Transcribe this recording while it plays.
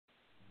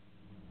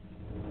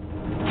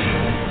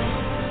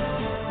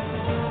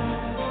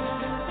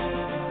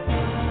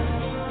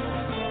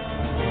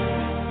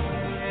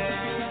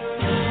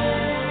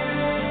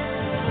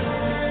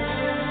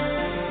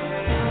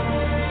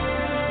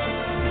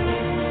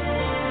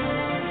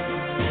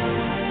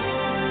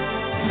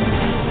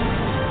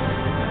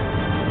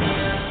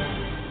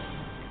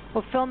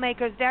Well,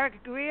 filmmakers Darroch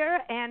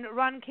Greer and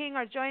Ron King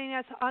are joining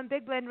us on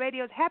Big Blend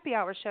Radio's Happy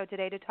Hour show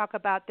today to talk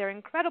about their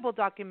incredible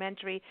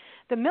documentary,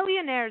 The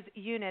Millionaires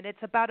Unit.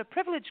 It's about a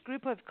privileged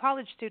group of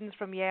college students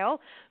from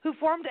Yale who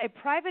formed a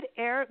private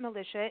air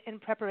militia in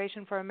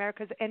preparation for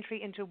America's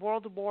entry into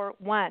World War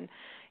I.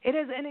 It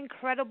is an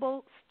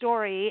incredible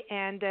story,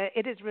 and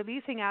it is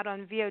releasing out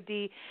on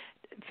VOD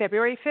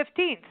February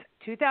 15th,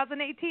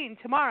 2018,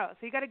 tomorrow.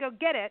 So you got to go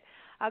get it.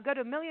 Go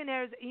to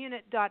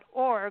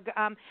millionairesunit.org.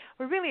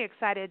 We're really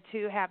excited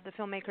to have the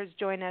filmmakers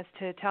join us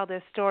to tell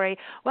this story.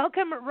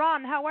 Welcome,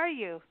 Ron. How are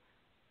you?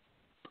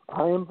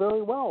 I am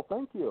very well,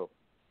 thank you.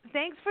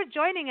 Thanks for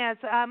joining us.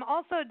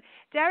 Also,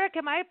 Darroch,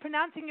 am I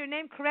pronouncing your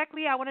name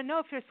correctly? I want to know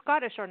if you're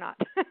Scottish or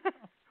not.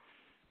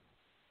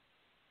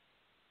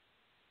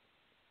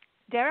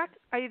 Darroch,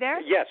 are you there?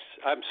 Yes,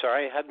 I'm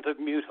sorry, I had the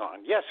mute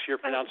on. Yes, you're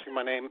pronouncing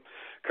my name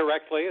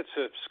correctly. It's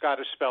a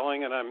Scottish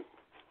spelling, and I'm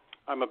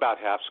about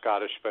half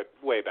Scottish, but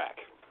way back.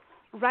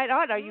 Right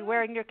on. Are you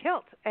wearing your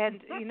kilt?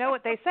 And you know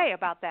what they say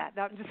about that.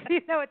 Now, just so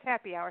you know, it's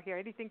happy hour here.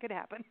 Anything could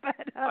happen. But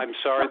I'm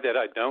sorry that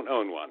I don't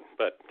own one,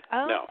 but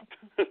no.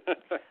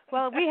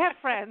 Well, we have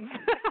friends.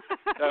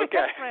 Okay. We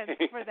have friends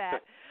for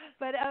that.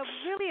 But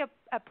really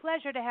a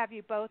pleasure to have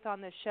you both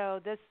on the show.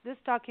 This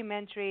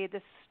documentary,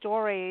 this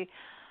story,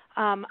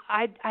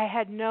 I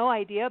had no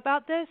idea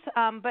about this.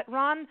 But,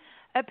 Ron,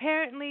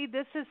 apparently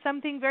this is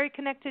something very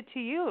connected to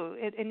you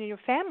and your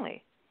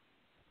family.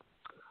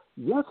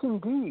 Yes,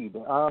 indeed.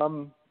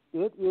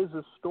 It is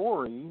a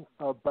story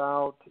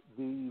about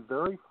the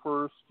very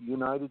first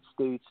United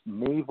States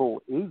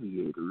naval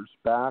aviators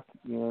back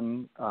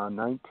in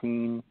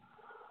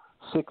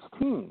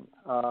 1916.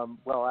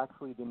 Well,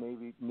 actually, the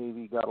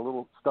Navy got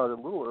started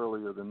a little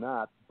earlier than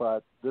that,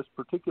 but this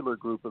particular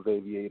group of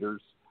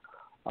aviators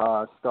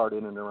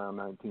started in around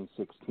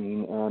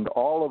 1916, and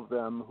all of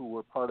them who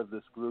were part of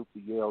this group,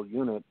 the Yale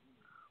Unit,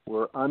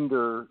 were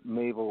under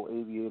Naval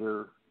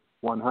Aviator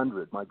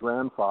 100. My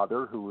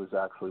grandfather, who was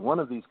actually one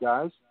of these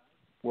guys,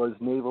 was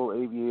Naval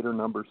Aviator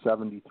number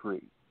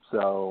 73.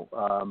 So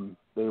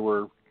they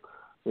were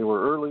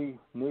early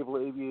naval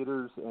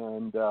aviators,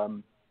 and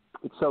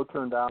it so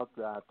turned out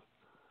that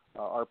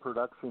our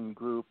production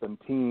group and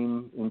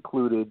team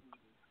included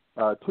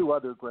two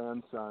other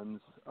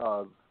grandsons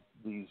of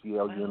these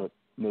Yale Unit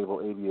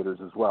naval aviators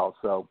as well.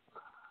 So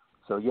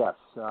yes,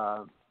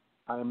 I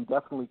am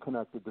definitely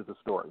connected to the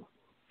story.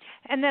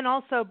 And then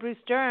also Bruce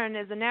Dern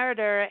is a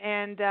narrator,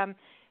 and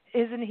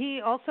isn't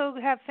he also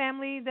have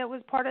family that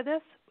was part of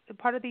this,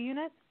 part of the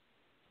unit?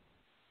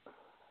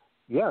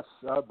 Yes,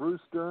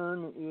 Bruce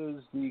Dern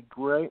is the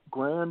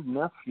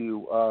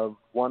grand-nephew of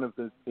one of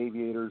the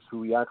aviators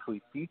who we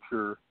actually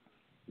feature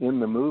in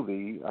the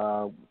movie,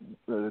 a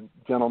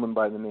gentleman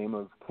by the name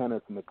of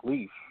Kenneth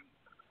McLeish,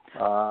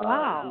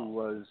 who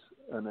was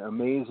an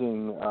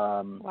amazing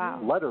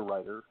letter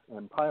writer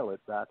and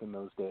pilot back in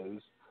those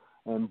days.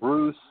 And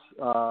Bruce,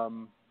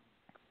 when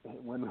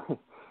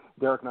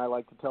Darroch and I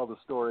like to tell the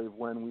story of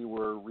when we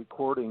were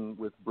recording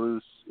with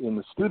Bruce in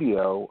the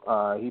studio,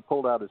 he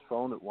pulled out his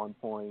phone at one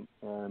point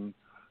and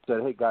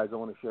said, "Hey guys, I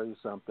want to show you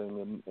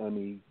something." And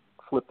he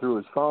flipped through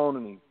his phone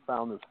and he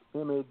found this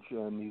image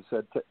and he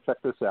said,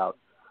 "Check this out."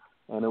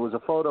 And it was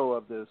a photo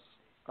of this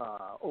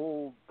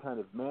old kind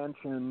of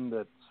mansion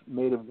that's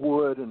made of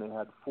wood, and it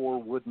had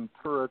 4 wooden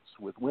turrets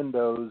with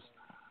windows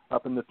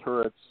up in the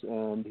turrets,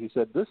 and he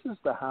said, "This is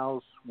the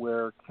house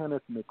where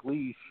Kenneth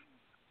McLeish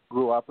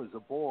grew up as a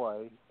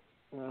boy,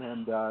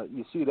 and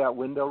you see that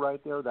window right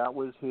there? That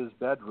was his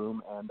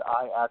bedroom, and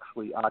I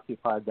actually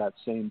occupied that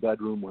same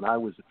bedroom when I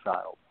was a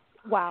child."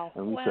 Wow.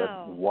 And we said,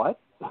 "What?"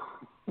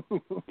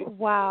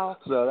 Wow.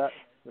 So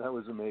that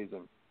was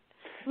amazing.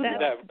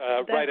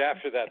 Right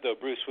after that, though,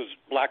 Bruce was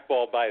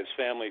blackballed by his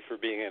family for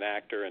being an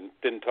actor and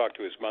didn't talk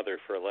to his mother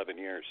for 11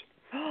 years.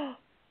 Oh.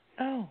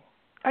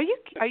 Are you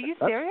serious?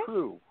 That's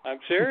true. I'm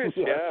serious,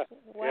 yeah.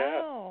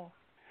 Wow.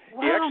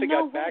 He actually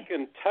got back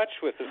in touch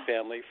with the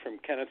family from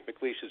Kenneth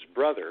McLeish's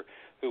brother,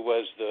 who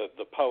was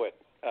the poet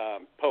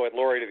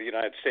laureate of the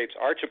United States,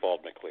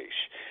 Archibald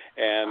McLeish.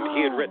 And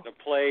he had written a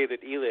play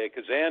that Elia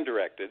Kazan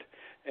directed,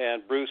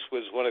 and Bruce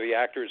was one of the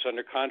actors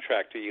under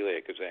contract to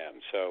Elia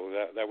Kazan. So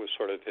that was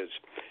sort of his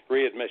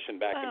readmission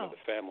back into the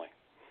family.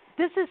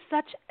 This is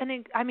such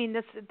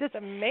this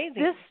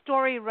amazing. This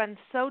story runs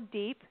so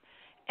deep.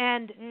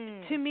 And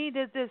to me,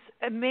 there's this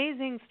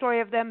amazing story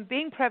of them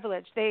being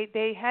privileged.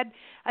 They had,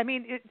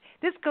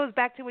 this goes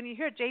back to when you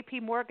hear J.P.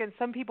 Morgan,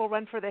 some people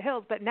run for the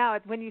hills, but now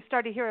when you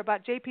start to hear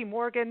about J.P.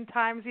 Morgan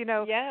times,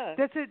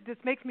 this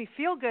makes me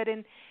feel good.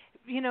 And,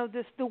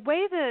 the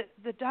way the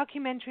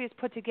documentary is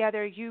put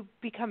together, you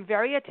become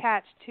very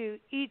attached to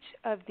each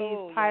of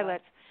these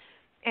pilots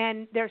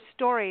and their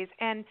stories.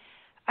 And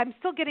I'm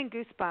still getting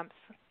goosebumps.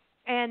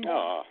 And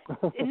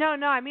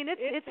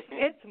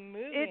it's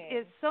moving. It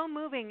is so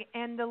moving,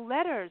 and the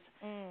letters,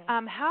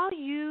 how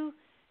you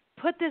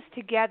put this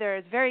together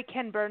is very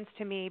Ken Burns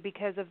to me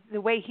because of the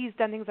way he's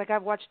done things. Like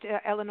I've watched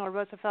Eleanor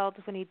Roosevelt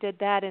when he did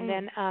that, and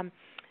then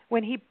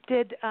when he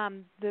did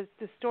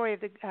the story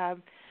of the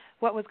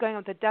what was going on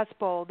with the Dust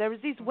Bowl. There was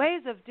these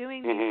ways of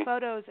doing these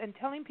photos and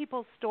telling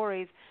people's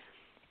stories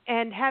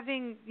and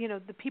having,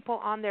 the people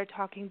on there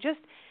talking, just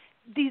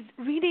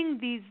reading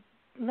these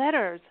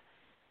letters.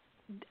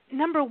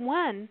 Number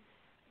one,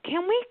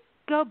 can we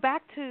go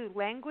back to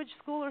language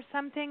school or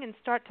something and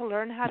start to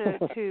learn how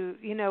to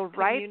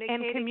write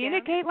and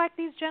communicate like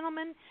these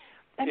gentlemen?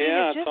 I mean,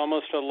 it's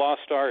almost a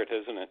lost art,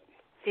 isn't it?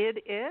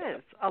 It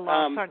is a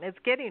lost art. It's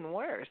getting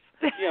worse.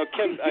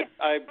 Ken,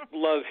 I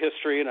love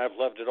history, and I've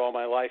loved it all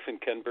my life,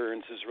 and Ken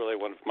Burns is really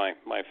one of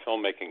my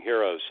filmmaking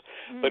heroes.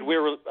 But we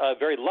were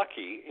very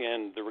lucky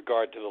in the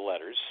regard to the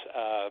letters.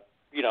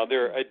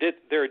 There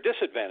are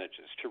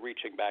disadvantages to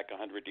reaching back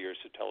 100 years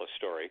to tell a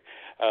story.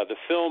 The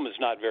film is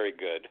not very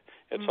good.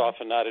 It's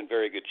often not in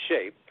very good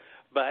shape.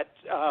 But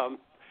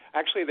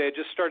actually, they had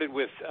just started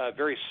with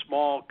very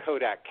small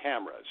Kodak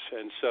cameras,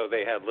 and so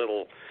they had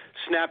little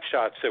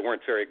snapshots that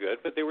weren't very good,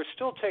 but they were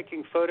still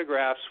taking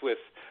photographs with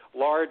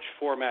large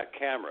format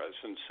cameras,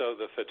 and so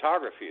the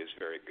photography is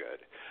very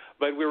good.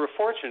 But we were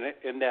fortunate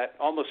in that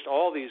almost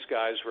all these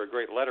guys were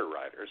great letter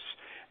writers,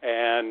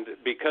 and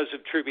because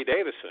of Truby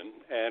Davison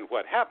and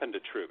what happened to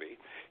Truby,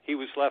 he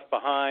was left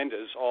behind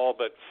as all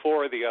but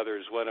 4 of the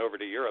others went over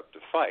to Europe to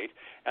fight,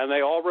 and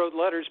they all wrote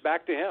letters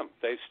back to him.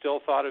 They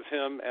still thought of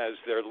him as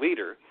their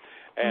leader.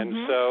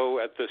 And so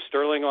at the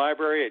Sterling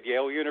Library at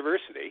Yale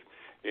University,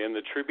 in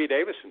the Truby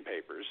Davison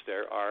papers,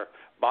 there are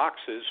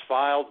boxes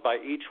filed by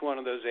each one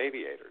of those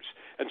aviators.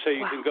 And so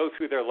you can go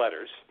through their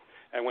letters,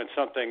 and when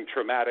something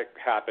traumatic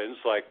happens,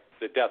 like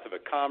the death of a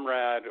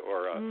comrade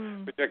or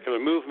a particular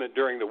movement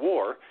during the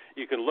war,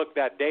 you can look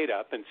that date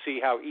up and see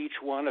how each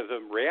one of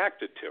them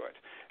reacted to it.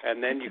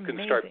 And then you can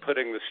start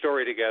putting the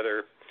story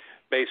together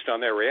based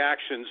on their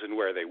reactions and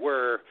where they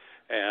were,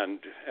 and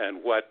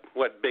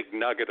what big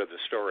nugget of the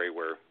story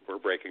we're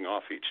breaking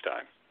off each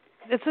time.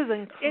 This is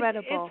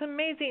incredible. It's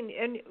amazing.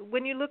 And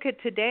when you look at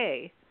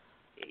today,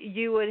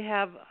 you would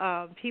have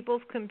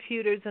people's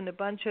computers and a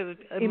bunch of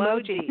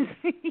emojis.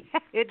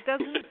 It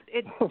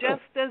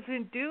just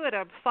doesn't do it.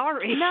 I'm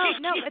sorry. No.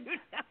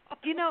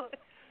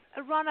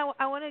 Ron,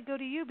 I want to go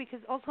to you because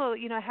also,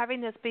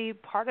 having this be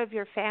part of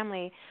your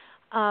family,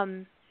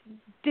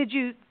 did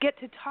you get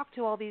to talk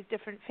to all these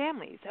different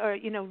families, or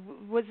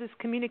was this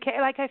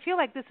communication? Like, I feel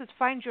like this is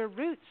find your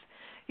roots,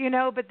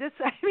 but this,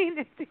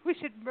 we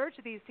should merge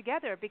these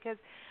together because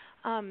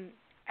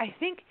I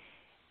think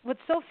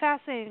what's so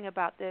fascinating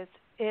about this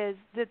is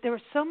that there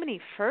were so many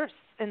firsts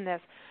in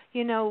this.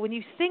 When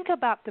you think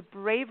about the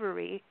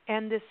bravery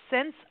and this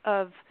sense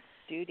of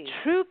duty,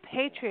 true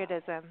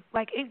patriotism,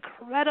 like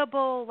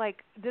incredible,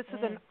 like this is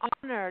an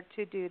honor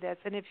to do this,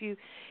 and if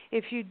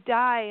you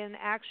die in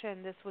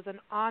action, this was an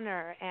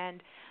honor,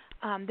 and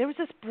there was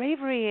this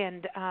bravery,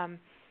 and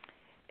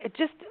it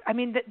just,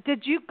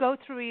 did you go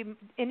through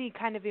any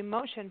kind of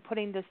emotion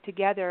putting this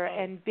together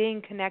and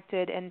being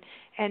connected and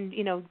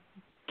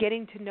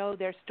getting to know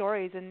their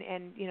stories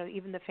and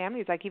even the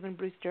families, like even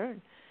Bruce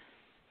Dern?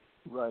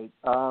 Right.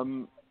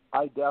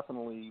 I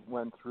definitely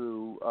went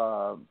through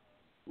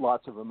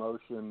lots of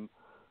emotion,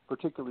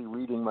 particularly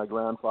reading my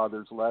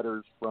grandfather's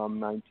letters from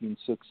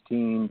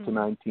 1916 to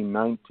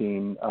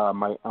 1919.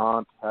 My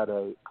aunt had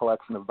a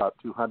collection of about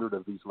 200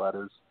 of these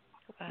letters,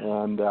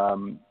 and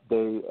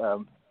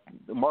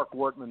Mark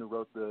Wortman, who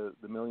wrote the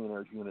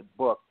Millionaires Unit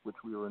book, which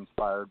we were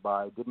inspired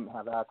by, didn't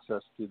have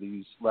access to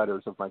these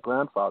letters of my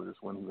grandfather's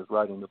when he was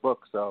writing the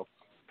book, so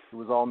it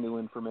was all new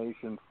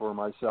information for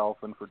myself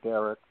and for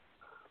Darroch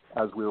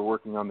as we were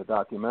working on the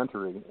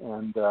documentary.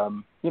 And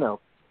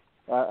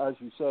as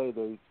you say,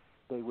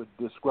 they would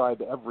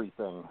describe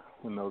everything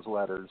in those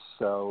letters.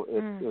 So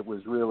it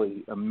was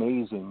really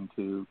amazing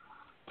to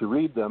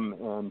read them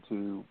and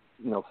to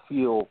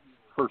feel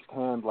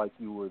firsthand like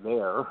you were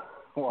there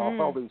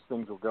while all these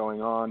things were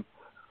going on.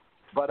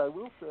 But I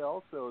will say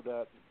also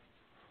that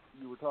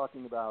you were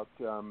talking about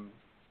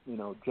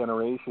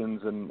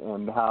generations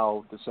and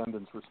how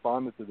descendants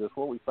responded to this.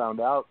 What we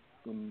found out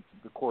in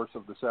the course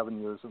of the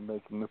 7 years of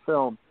making the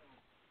film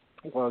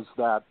was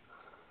that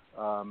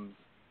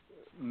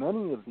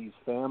many of these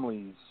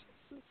families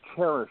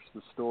cherished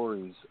the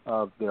stories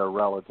of their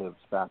relatives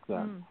back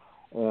then.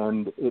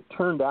 And it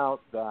turned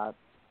out that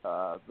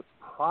the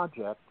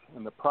project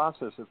and the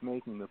process of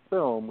making the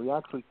film, we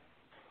actually,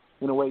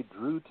 in a way,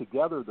 drew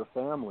together the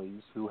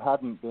families who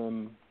hadn't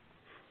been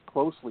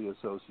closely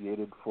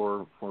associated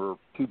for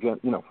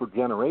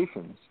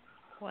generations.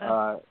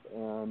 Wow.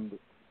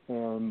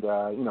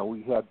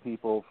 We had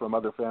people from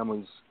other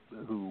families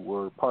who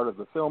were part of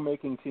the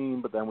filmmaking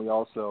team, but then we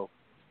also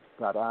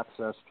got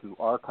access to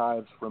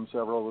archives from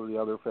several of the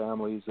other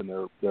families and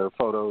their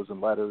photos and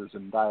letters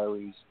and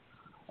diaries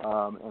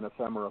and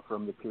ephemera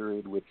from the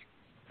period, which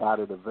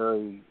added a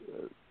very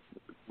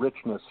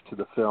richness to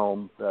the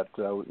film that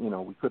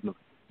we couldn't have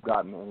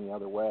gotten any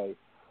other way.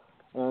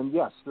 And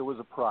yes, there was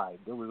a pride.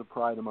 There was a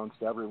pride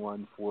amongst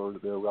everyone for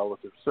their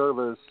relative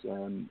service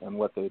and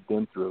what they had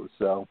been through.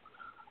 So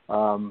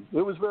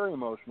it was very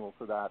emotional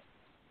for that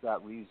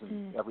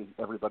reason.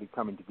 Everybody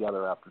coming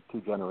together after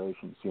 2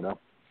 generations,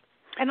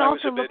 And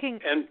also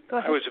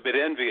I was a bit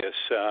envious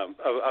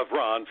of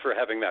Ron for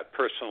having that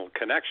personal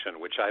connection,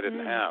 which I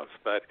didn't have.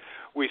 But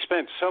we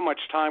spent so much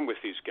time with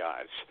these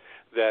guys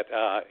that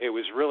it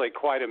was really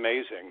quite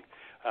amazing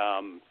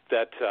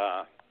that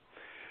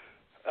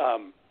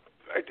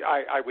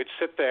I would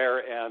sit there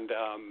and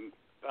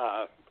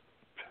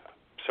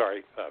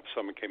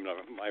someone came to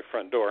my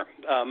front door.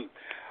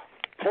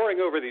 Poring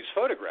over these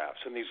photographs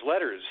and these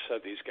letters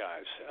of these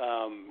guys,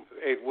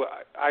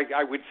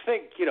 I would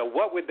think,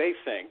 what would they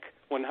think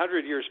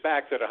 100 years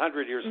back that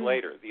 100 years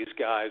later these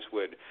guys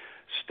would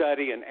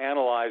study and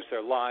analyze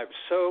their lives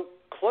so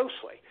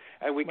closely.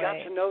 And we got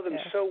to know them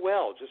so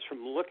well just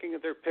from looking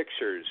at their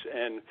pictures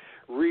and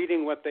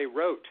reading what they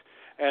wrote.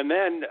 And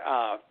then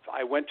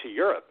I went to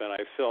Europe and I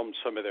filmed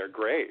some of their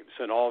graves,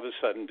 and all of a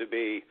sudden to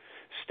be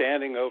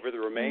standing over the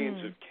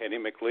remains of Kenny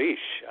McLeish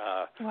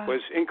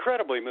was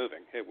incredibly moving.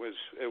 It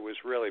was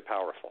really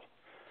powerful.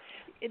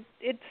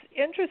 It's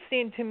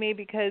interesting to me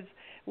because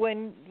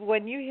when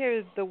you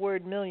hear the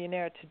word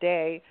millionaire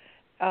today,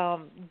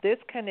 this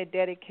kind of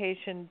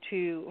dedication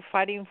to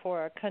fighting for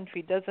our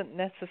country doesn't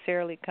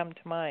necessarily come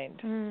to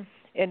mind.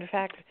 In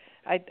fact,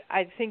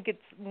 I think it's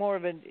more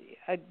of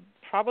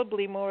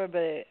probably more of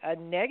a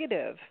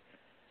negative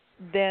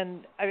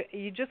than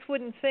you just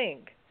wouldn't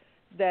think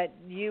that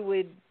you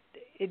would.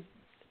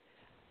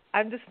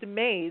 I'm just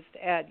amazed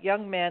at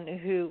young men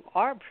who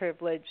are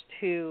privileged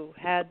who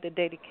had the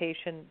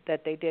dedication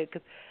that they did.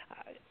 Because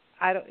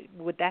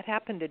would that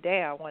happen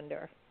today? I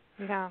wonder.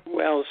 Yeah.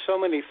 Well, so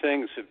many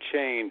things have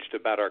changed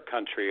about our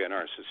country and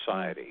our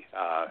society.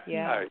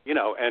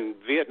 And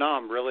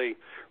Vietnam really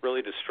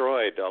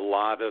destroyed a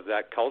lot of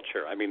that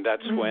culture. I mean,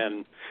 that's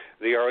when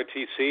the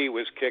ROTC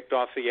was kicked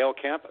off the Yale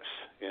campus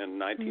in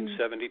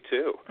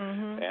 1972,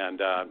 and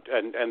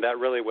that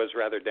really was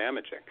rather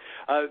damaging.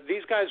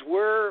 These guys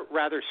were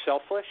rather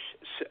selfless,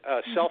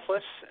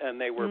 and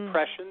they were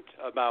prescient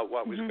about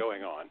what was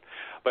going on.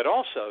 But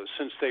also,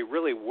 since they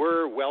really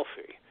were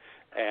wealthy,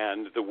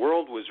 and the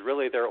world was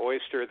really their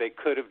oyster, they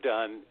could have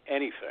done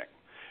anything.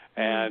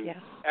 And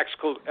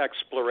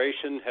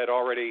exploration had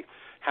already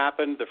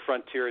happened. The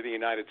frontier of the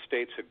United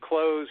States had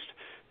closed.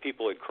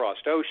 People had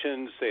crossed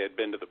oceans. They had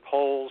been to the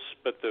poles.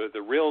 But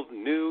the real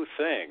new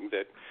thing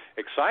that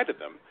excited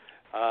them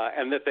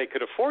and that they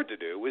could afford to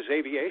do was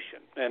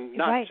aviation. And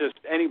not just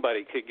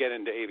anybody could get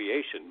into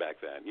aviation back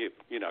then.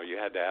 You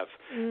had to have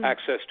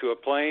access to a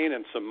plane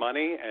and some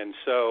money. And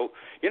so,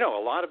 a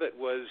lot of it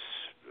was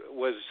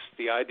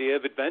the idea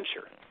of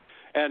adventure.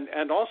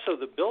 And also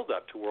the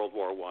build-up to World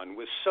War I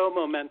was so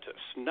momentous.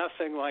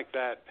 Nothing like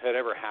that had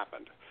ever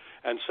happened.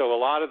 And so a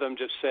lot of them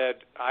just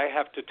said, I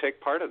have to take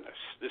part in this.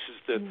 This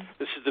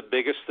is the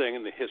biggest thing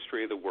in the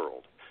history of the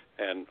world,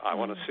 and I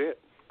want to see it.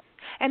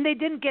 And they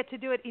didn't get to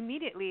do it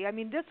immediately. I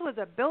mean, this was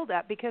a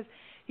build-up because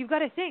you've got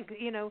to think,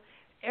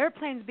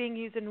 airplanes being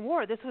used in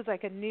war, this was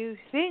like a new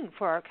thing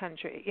for our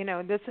country.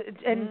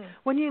 And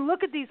when you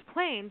look at these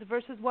planes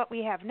versus what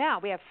we have now,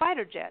 we have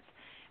fighter jets.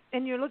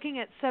 And you're looking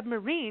at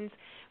submarines,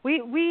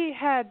 we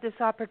had this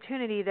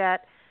opportunity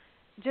that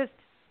just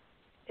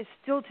is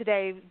still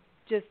today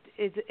just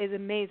is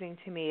amazing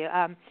to me.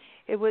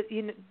 It was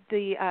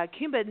the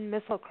Cuban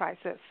Missile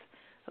Crisis.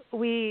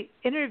 We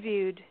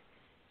interviewed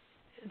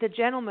the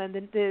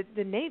gentlemen,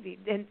 the Navy,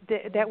 and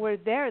that were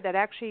there that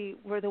actually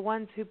were the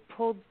ones who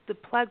pulled the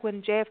plug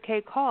when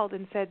JFK called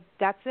and said,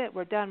 that's it,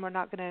 we're done, we're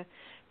not going to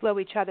blow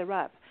each other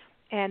up.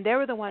 And they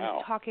were the ones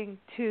talking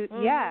to,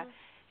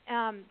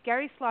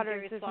 Gary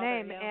Slaughter is his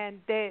name, and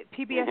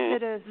PBS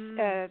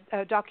did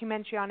a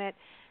documentary on it,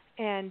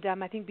 and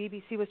I think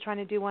BBC was trying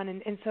to do one.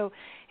 And so,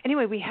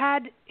 anyway, we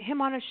had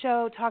him on a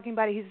show talking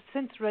about it. He's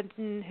since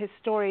written his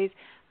stories,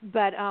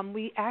 but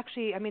we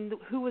actually,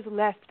 who was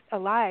left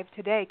alive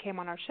today came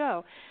on our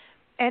show.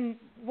 And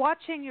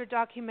watching your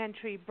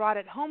documentary brought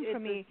it home for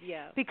me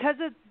because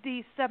of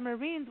the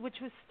submarines,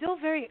 which was still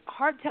very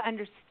hard to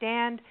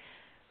understand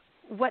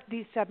what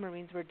these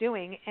submarines were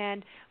doing.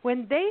 And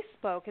when they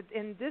spoke,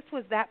 and this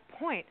was that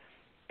point,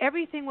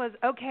 everything was,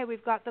 okay,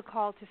 we've got the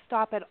call to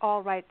stop it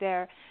all right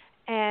there.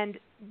 And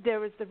there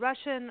was the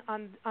Russian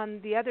on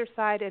the other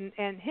side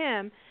and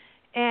him,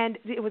 and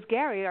it was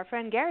Gary, our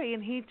friend Gary,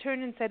 and he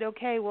turned and said,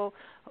 okay, well,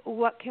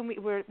 what can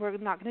we're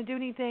not going to do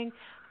anything.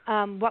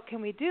 What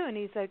can we do? And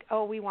he's like,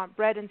 oh, we want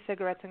bread and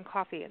cigarettes and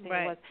coffee, I think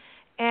it was.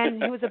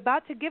 And he was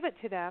about to give it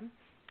to them.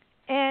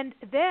 And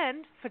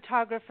then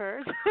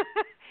photographers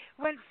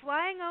went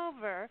flying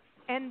over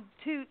and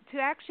to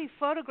actually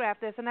photograph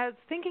this. And I was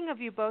thinking of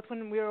you both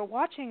when we were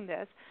watching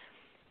this.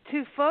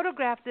 To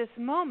photograph this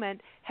moment,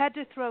 had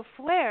to throw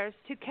flares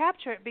to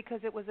capture it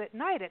because it was at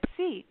night at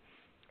sea.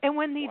 And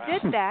when they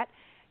did that,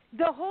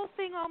 the whole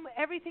thing,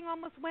 everything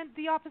almost went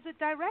the opposite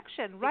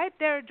direction. Right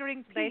there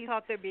during peace, they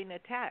thought they're being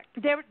attacked.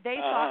 They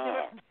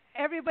thought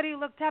everybody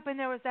looked up, and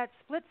there was that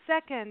split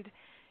second,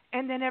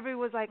 and then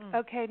everyone was like,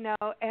 okay, no.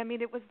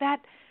 It was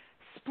that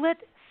split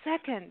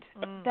second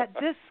that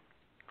this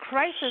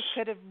crisis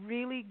could have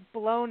really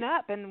blown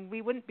up, and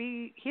we wouldn't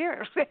be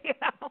here.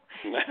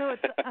 So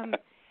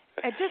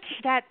it's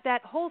just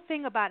that whole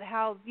thing about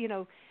how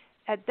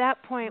at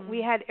that point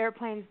we had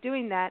airplanes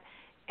doing that.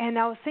 And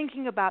I was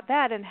thinking about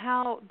that and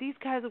how these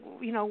guys,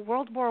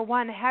 World War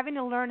I, having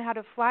to learn how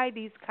to fly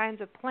these kinds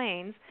of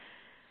planes.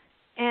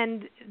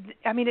 And,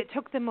 it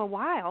took them a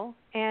while.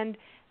 And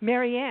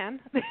Marianne,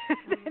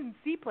 and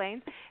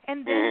seaplanes,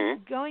 and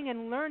then going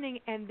and learning,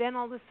 and then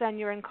all of a sudden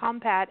you're in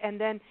combat, and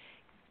then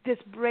this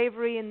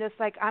bravery and this,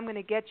 I'm going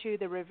to get you,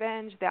 the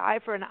revenge, the eye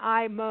for an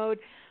eye mode.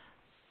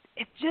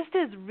 It just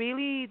is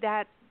really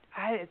that,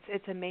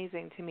 it's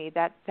amazing to me,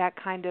 that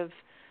kind of,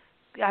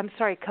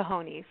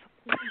 cojones.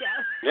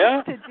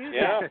 Yeah, to do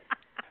yeah. that.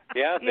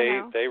 Yeah,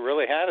 they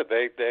really had it.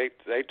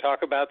 They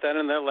talk about that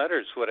in their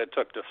letters, what it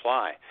took to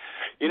fly.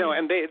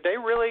 And they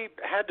really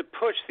had to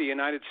push the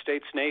United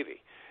States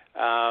Navy.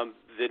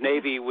 The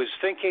Navy was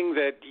thinking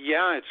that,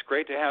 it's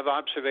great to have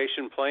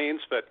observation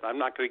planes, but I'm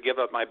not going to give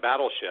up my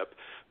battleship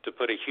to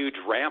put a huge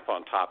ramp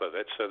on top of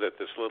it so that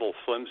this little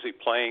flimsy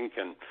plane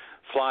can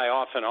fly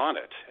off and on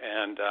it.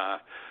 And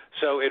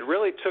so it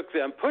really took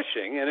them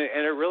pushing, and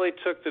it really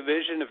took the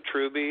vision of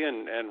Truby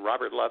and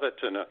Robert Lovett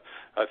and a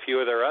few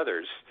of their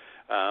others,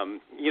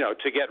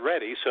 to get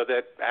ready so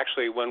that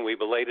actually when we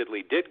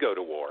belatedly did go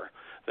to war,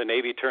 the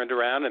Navy turned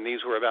around and these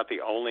were about the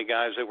only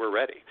guys that were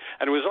ready.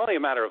 And it was only a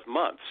matter of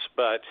months,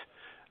 but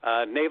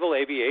naval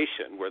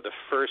aviation were the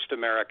first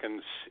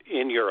Americans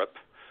in Europe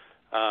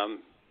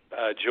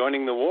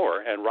joining the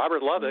war, and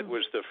Robert Lovett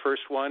was the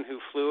first one who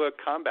flew a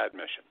combat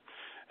mission.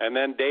 And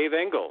then Dave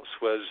Ingalls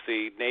was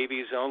the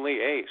Navy's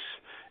only ace,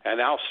 and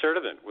Al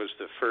Sturdivant was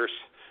the first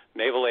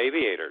naval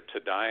aviator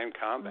to die in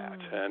combat.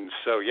 And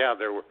so,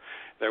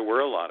 there were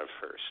a lot of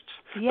firsts.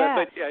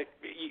 Yeah. But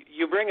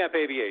you bring up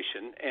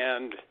aviation,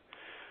 and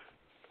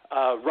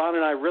Ron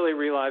and I really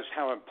realized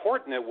how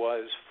important it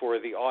was for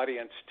the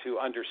audience to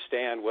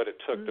understand what it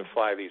took to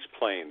fly these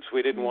planes.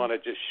 We didn't want to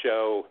just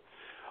show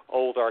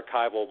old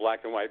archival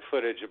black and white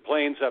footage of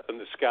planes up in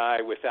the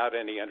sky without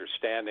any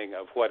understanding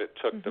of what it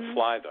took to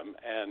fly them.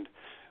 And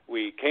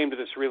we came to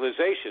this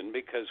realization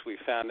because we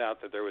found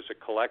out that there was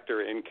a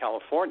collector in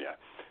California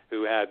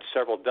who had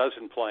several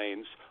dozen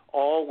planes,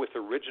 all with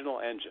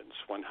original engines,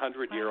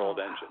 100-year-old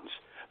engines,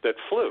 that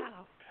flew.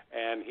 Wow.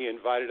 And he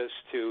invited us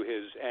to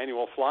his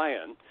annual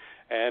fly-in,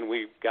 and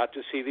we got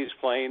to see these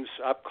planes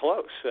up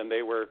close. And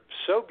they were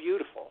so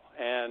beautiful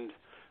and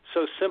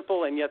so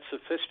simple and yet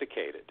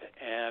sophisticated.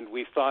 And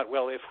we thought,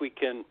 well, if we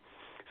can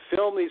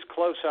film these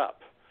close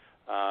up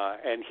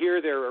and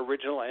hear their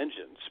original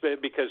engines,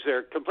 because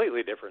they're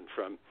completely different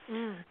from,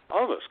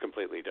 almost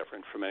completely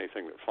different from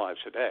anything that flies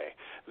today,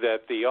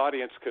 that the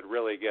audience could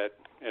really get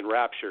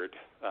enraptured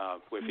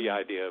with the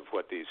idea of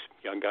what these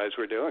young guys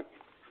were doing.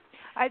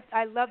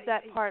 I love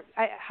that part.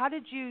 How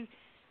did you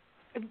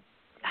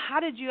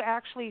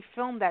actually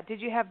film that?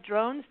 Did you have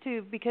drones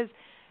too? Because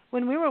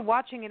when we were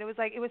watching it, it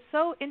was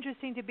so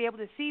interesting to be able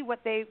to see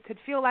what they could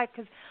feel like,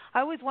 because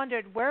I always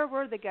wondered, where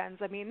were the guns?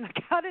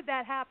 How did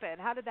that happen?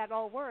 How did that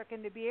all work?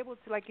 And to be able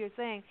to, like you're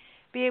saying,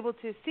 be able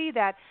to see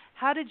that,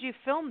 how did you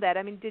film that?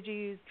 Did you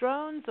use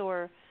drones,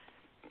 or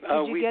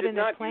did you get in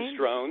a plane? We did not use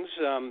drones.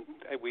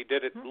 We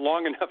did it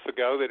long enough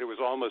ago that it was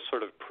almost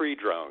sort of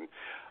pre-drone.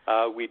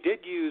 We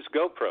did use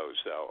GoPros,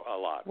 though, a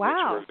lot, which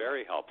were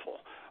very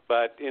helpful.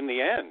 But in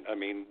the end,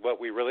 what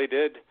we really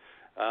did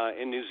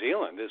in New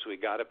Zealand is we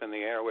got up in the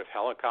air with a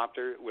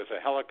helicopter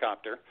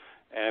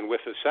and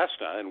with a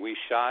Cessna, and we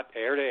shot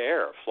air to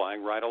air,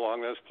 flying right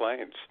along those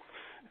planes.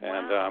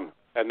 Wow.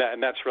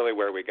 And that's really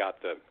where we got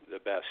the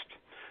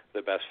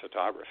best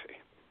photography.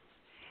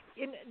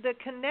 The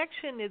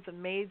connection is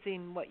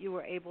amazing what you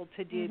were able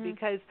to do,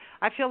 because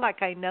I feel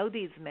like I know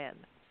these men.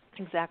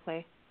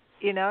 Exactly.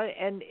 And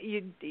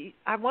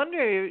I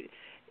wonder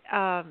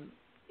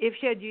if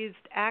you had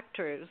used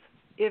actors,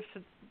 if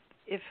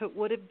it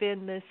would have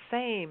been the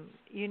same,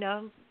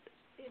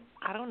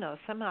 I don't know,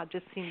 somehow it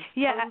just seems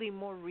totally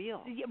more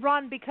real.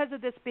 Ron, because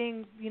of this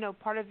being,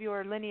 part of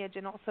your lineage,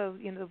 and also,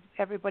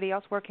 everybody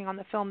else working on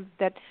the film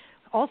that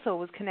also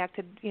was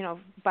connected,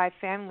 by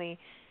family.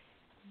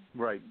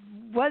 Right.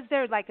 Was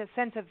there a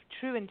sense of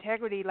true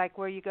integrity,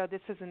 where you go,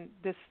 this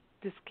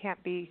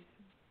can't be,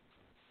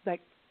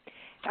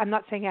 I'm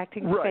not saying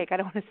acting is fake, I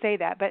don't want to say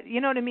that, but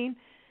you know what I mean?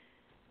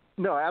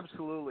 No,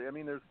 absolutely.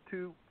 There's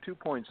two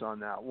points on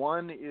that.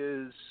 One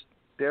is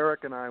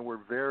Darroch and I were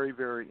very,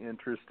 very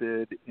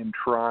interested in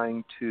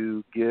trying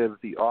to give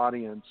the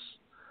audience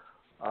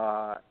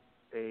a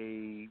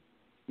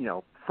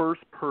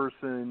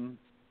first-person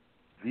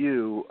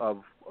view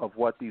of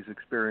what these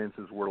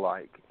experiences were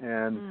like.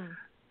 And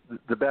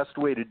the best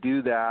way to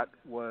do that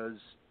was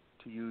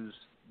to use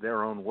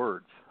their own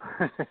words.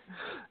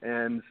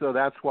 And so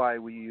that's why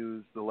we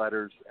use the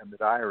letters and the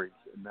diaries,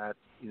 and that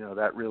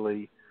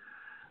really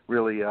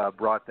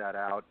brought that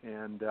out.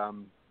 And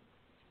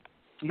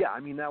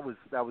that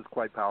was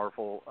quite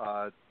powerful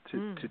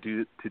to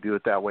do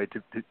it that way,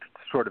 to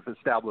sort of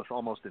establish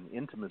almost an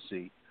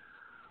intimacy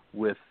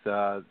with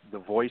the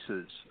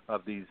voices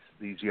of these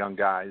young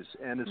guys.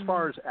 And as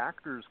far as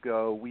actors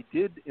go, we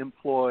did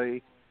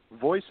employ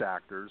voice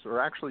actors,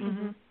 or actually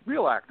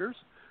real actors,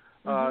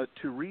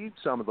 to read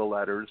some of the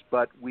letters,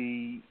 but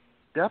we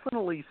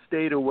definitely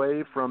stayed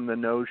away from the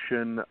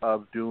notion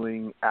of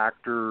doing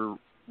actor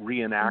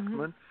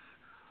reenactments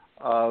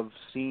of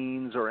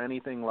scenes or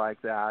anything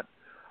like that.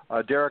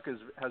 Darroch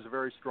has a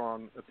very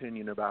strong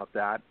opinion about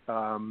that,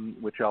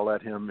 which I'll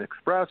let him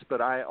express,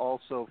 but I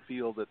also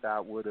feel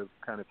that would have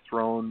kind of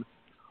thrown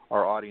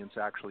our audience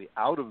actually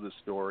out of the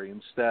story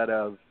instead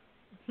of,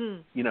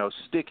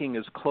 sticking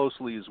as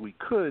closely as we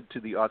could to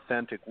the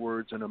authentic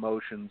words and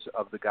emotions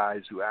of the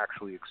guys who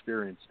actually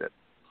experienced it.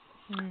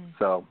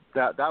 So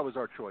that was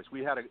our choice.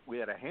 We had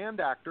a hand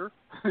actor.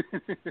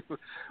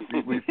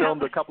 we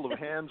filmed a couple of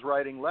hands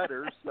writing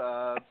letters,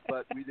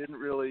 but we didn't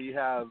really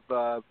have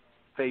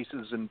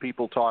faces and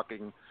people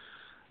talking.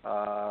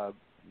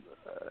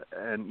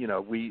 And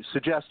we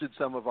suggested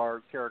some of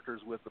our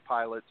characters with the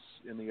pilots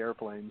in the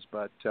airplanes,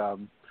 but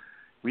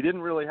we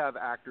didn't really have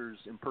actors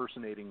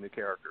impersonating the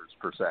characters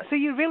per se. So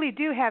you really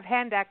do have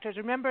hand actors.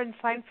 Remember in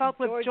Seinfeld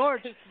with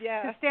George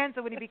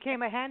Costanza when he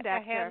became a hand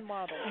actor? A hand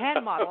model.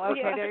 Hand model.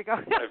 Okay, there you go.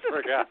 I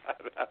forgot.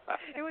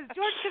 It was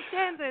George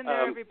Costanza in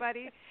there,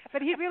 everybody.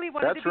 But he really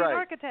wanted to be an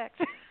architect.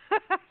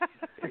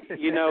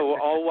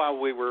 All while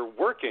we were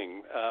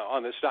working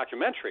on this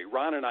documentary,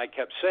 Ron and I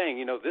kept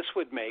saying, this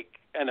would make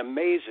an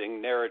amazing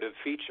narrative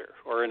feature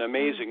or an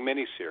amazing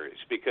miniseries,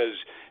 because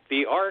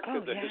the arc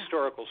of the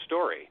historical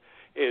story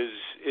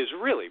is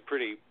really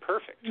pretty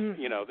perfect.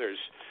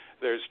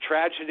 There's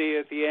tragedy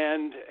at the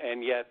end,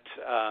 and yet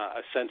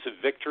a sense of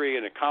victory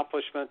and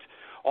accomplishment.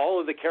 All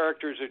of the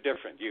characters are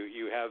different.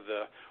 You have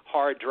the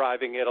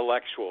hard-driving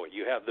intellectual.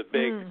 You have the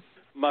big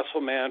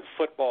muscle man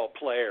football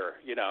player,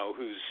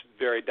 who's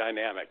very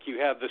dynamic. You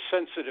have the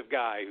sensitive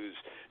guy who's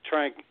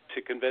trying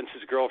to convince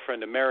his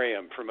girlfriend to marry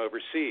him from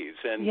overseas.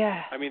 And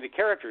I mean, the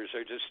characters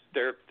are just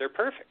they're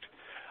perfect.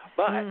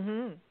 But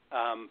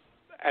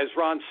as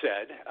Ron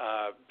said,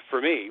 for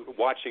me,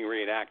 watching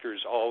reenactors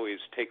always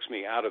takes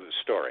me out of the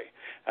story.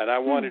 And I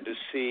wanted to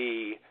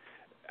see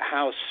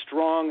how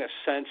strong a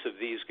sense of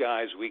these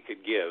guys we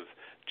could give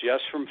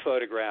just from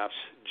photographs,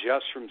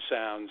 just from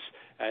sounds,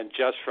 and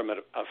just from an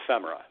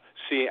ephemera.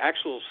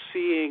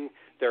 Seeing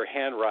their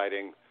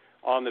handwriting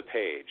on the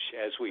page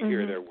as we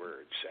hear their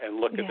words and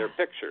look at their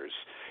pictures.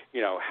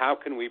 How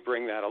can we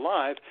bring that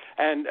alive?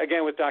 And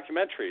again, with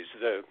documentaries,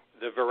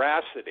 the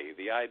veracity,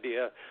 the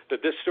idea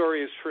that this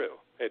story is true.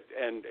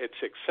 And it's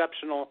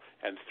exceptional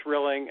and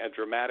thrilling and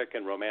dramatic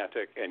and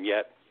romantic, and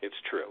yet it's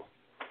true.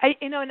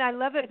 And I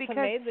love it because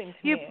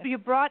you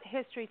brought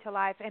history to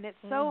life, and it's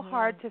so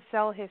hard to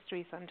sell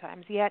history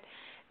sometimes. Yet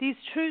these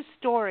true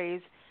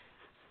stories,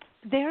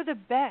 they're the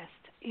best,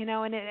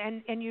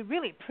 and you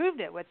really proved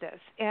it with this.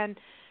 And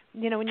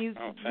when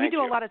we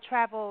do a lot of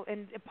travel,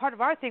 and part of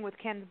our thing with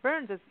Ken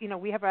Burns is,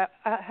 we have a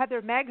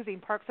Heather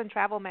magazine, Parks and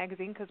Travel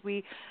magazine, because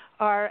we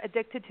are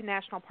addicted to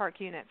national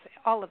park units,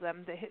 all of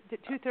them. The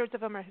 2/3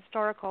 of them are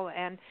historical,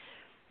 and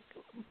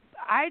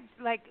I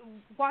like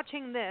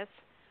watching this.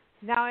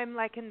 Now I'm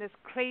like in this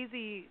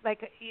crazy,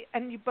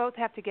 and you both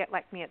have to get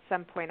like me at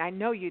some point. I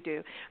know you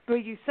do, where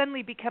you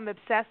suddenly become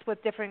obsessed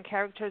with different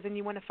characters and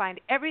you want to find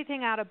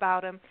everything out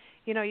about them.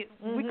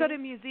 We go to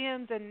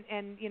museums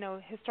and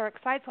historic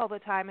sites all the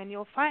time, and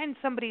you'll find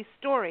somebody's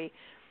story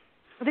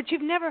that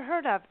you've never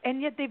heard of,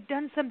 and yet they've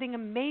done something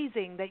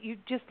amazing that you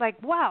just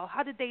like, wow,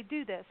 how did they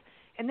do this?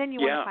 And then you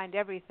want to find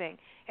everything,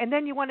 and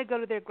then you want to go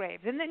to their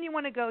graves, and then you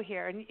want to go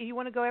here, and you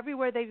want to go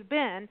everywhere they've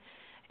been,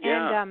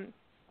 and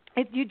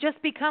you just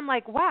become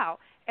like, wow.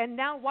 And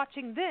now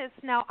watching this,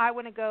 now I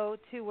want to go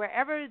to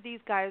wherever these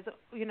guys,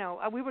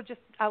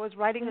 I was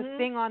writing a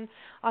thing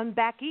on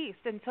back east.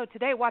 And so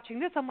today watching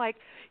this, I'm like,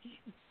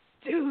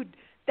 dude,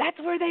 that's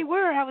where they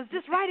were. I was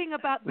just writing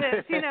about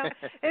this,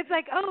 It's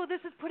like, oh,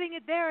 this is putting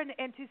it there.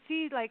 And to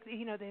see, like,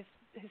 the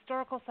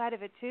historical side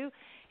of it, too,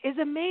 is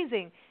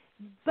amazing.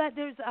 But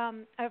there's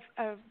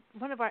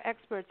one of our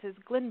experts is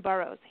Glenn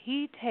Burrows.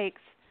 He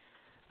takes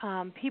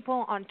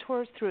people on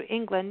tours through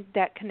England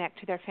that connect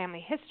to their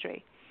family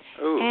history.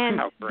 Ooh, and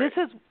how great.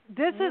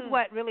 this is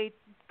what really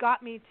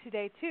got me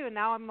today too.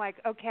 Now I'm like,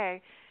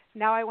 okay,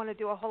 now I want to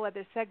do a whole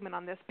other segment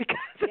on this because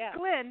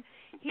Glenn,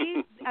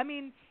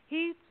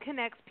 he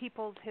connects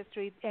people's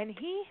history, and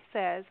he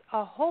says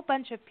a whole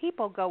bunch of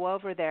people go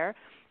over there,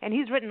 and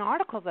he's written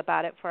articles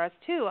about it for us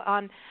too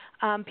on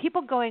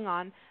people going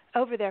on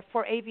over there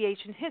for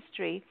aviation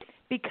history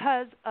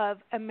because of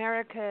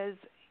America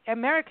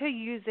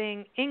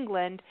using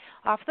England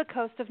off the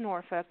coast of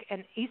Norfolk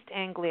and East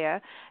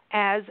Anglia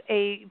as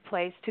a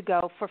place to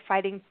go for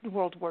fighting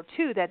World War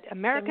II. That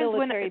Americans,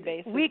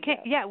 bases, we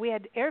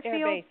had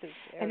airfields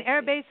and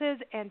air bases,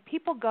 and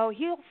people go.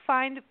 He'll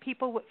find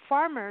people,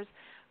 farmers,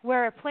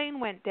 where a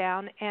plane went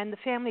down, and the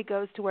family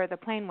goes to where the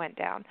plane went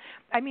down.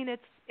 I mean,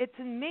 it's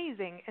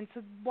amazing. And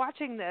so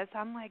watching this,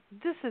 I'm like,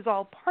 this is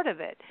all part of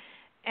it,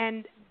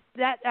 and.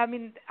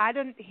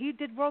 He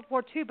did World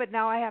War II, but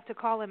now I have to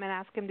call him and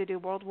ask him to do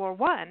World War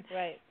I.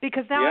 Right.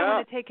 Because now I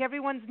want to take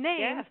everyone's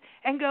names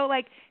and go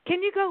like,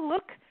 can you go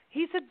look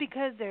He said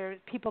because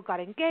people got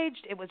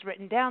engaged, it was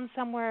written down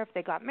somewhere. If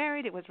they got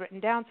married, it was written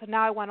down. So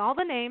now I want all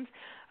the names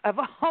of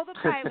all the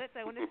pilots.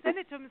 I want to send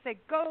it to him and say,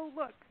 go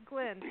look,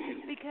 Glenn,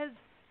 because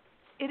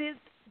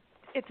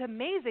it's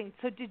amazing.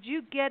 So did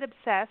you get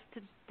obsessed?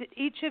 Did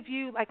each of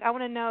you, like, I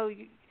want to know,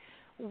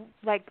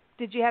 like,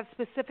 did you have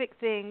specific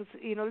things?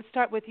 You know, let's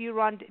start with you,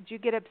 Ron. Did you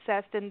get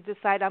obsessed and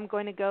decide I'm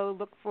going to go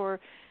look for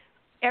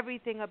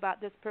everything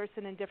about this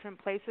person in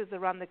different places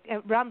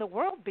around the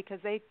world, because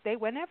they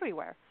went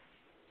everywhere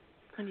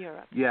in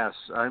Europe? Yes,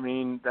 I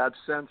mean, that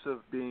sense of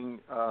being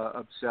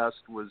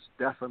obsessed was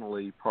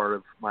definitely part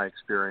of my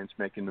experience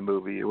making the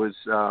movie. It was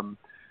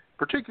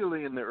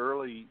particularly in the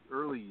early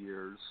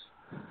years,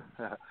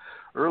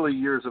 early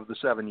years of the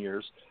 7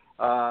 years.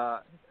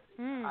 I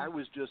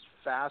was just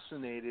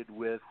fascinated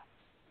with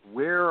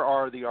where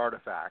are the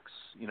artifacts?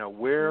 You know,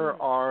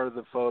 where are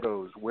the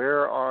photos?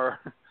 Where are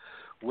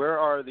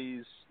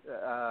these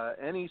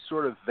any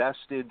sort of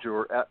vestige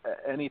or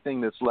anything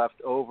that's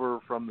left over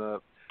from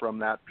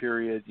that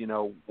period? You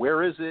know,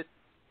 where is it?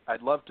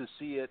 I'd love to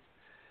see it.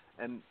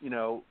 And you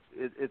know,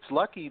 it's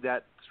lucky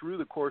that through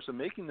the course of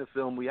making the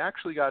film, we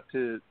actually got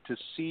to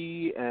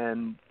see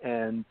and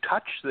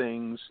touch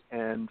things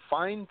and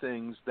find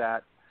things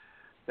that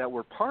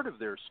were part of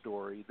their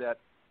story that,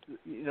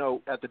 you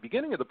know, at the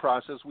beginning of the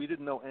process we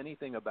didn't know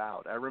anything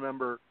about. I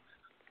remember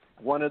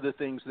one of the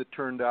things that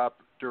turned up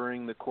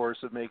during the course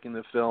of making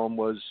the film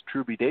was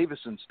Truby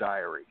Davison's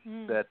diary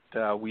that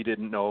we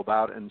didn't know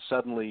about, and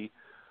suddenly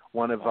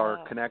one of our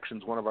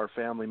connections, one of our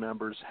family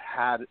members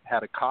had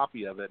a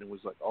copy of it, and it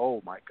was like,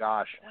 oh my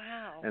gosh.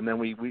 Wow. And then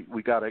we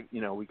got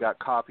we got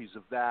copies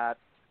of that.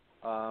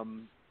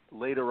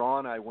 Later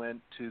on, I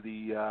went to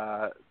the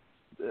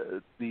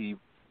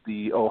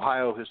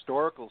Ohio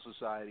Historical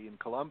Society in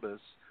Columbus,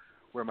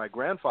 where my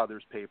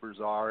grandfather's papers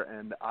are,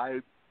 and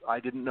I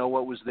didn't know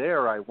what was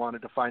there. I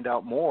wanted to find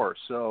out more,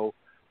 so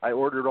I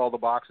ordered all the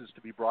boxes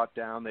to be brought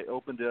down. They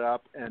opened it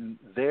up, and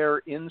there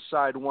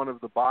inside one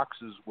of the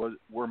boxes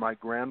were my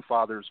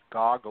grandfather's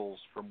goggles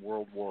from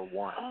World War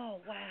I. Oh,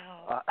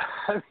 wow.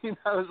 I mean,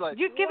 I was like,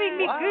 you're giving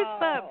me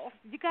goosebumps.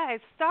 You guys,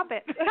 stop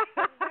it.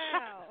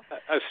 Wow.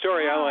 A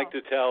story I like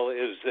to tell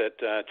is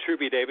that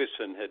Truby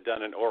Davison had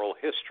done an oral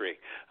history,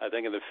 I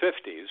think in the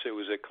 50s. It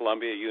was at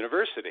Columbia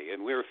University,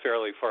 and we were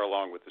fairly far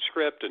along with the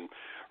script, and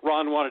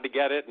Ron wanted to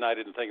get it, and I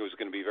didn't think it was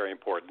going to be very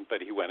important,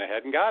 but he went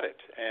ahead and got it.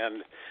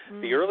 And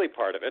the early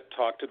part of it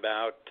talked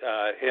about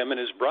him and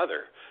his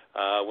brother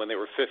when they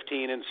were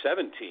 15 and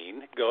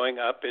 17 going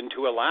up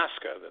into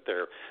Alaska, that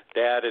their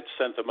dad had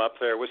sent them up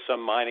there with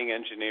some mining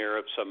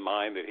engineer of some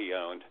mine that he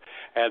owned.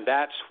 And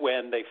that's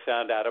when they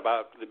found out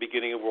about the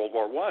beginning of World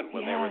War I,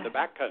 when they were in the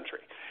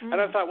backcountry. And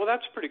I thought, well,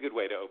 that's a pretty good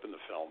way to open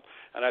the film.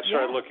 And I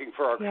started looking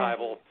for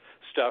archival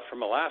stuff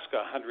from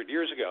Alaska 100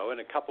 years ago, and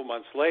a couple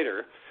months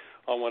later,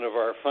 on one of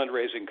our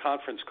fundraising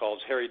conference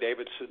calls, Harry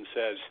Davidson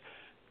says,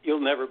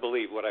 "You'll never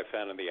believe what I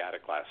found in the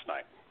attic last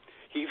night."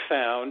 He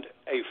found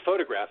a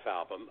photograph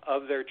album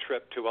of their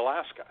trip to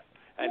Alaska.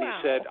 And he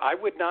said, "I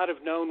would not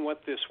have known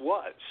what this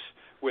was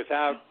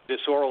without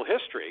this oral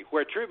history,"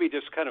 where Truby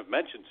just kind of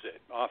mentions it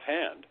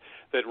offhand,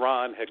 that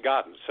Ron had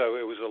gotten. So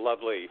it was a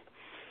lovely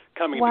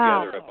coming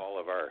together of all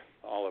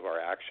of our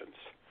actions.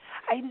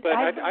 I've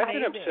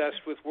been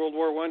obsessed with World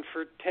War I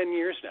for 10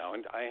 years now,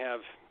 and I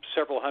have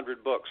several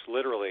hundred books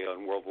literally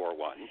on World War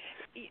I.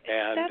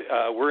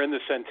 And we're in the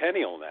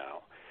centennial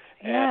now.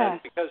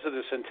 And because of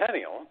the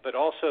centennial, but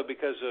also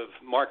because of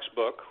Mark's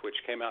book, which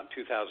came out in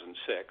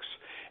 2006,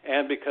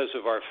 and because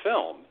of our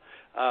film,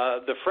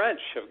 the French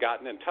have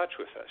gotten in touch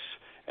with us.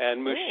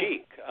 And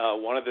Mouchik,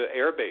 one of the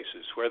air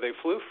bases where they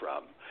flew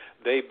from,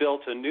 they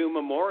built a new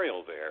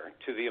memorial there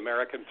to the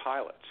American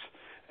pilots.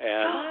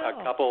 And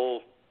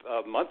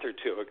a month or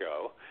two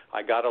ago,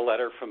 I got a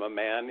letter from a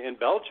man in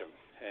Belgium,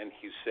 and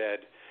he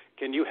said,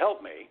 "Can you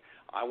help me?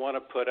 I want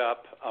to put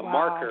up a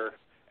marker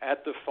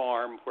at the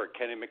farm where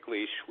Kenny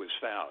McLeish was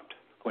found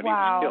when he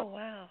was killed."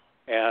 Wow.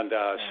 And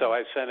so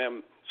I sent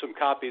him some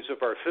copies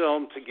of our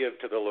film to give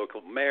to the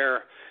local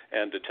mayor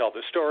and to tell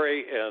the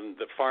story, and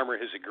the farmer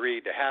has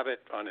agreed to have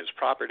it on his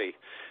property.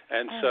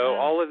 And so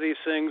all of these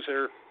things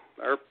are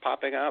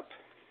popping up.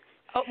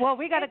 Oh, well,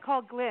 we got to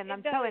call Glenn.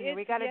 I'm telling you,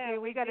 we got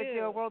to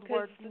do a World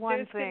War I thing.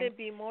 There's going to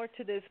be more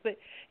to this, but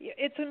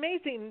it's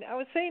amazing. I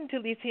was saying to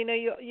Lisa,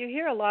 you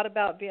hear a lot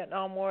about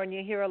Vietnam War, and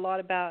you hear a lot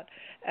about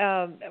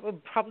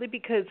probably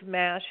because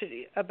MASH,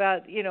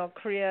 about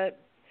Korea,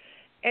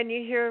 and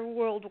you hear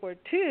World War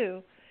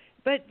II,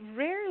 but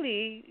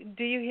rarely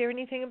do you hear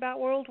anything about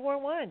World War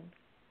I.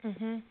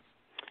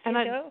 And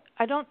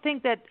I don't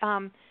think that.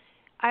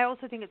 I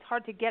also think it's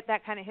hard to get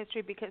that kind of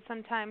history because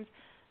sometimes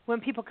when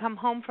people come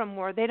home from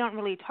war, they don't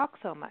really talk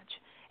so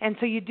much. And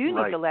so you do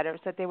need the letters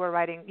that they were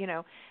writing,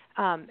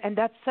 and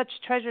that's such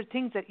treasured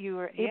things that you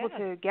were able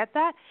to get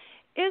that.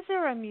 Is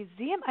there a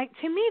museum?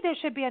 To me, there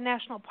should be a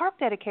national park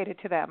dedicated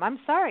to them. I'm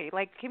sorry.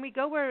 Like, can we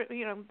go where,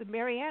 the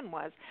Marianne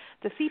was,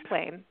 the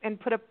seaplane, and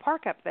put a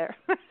park up there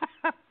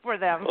for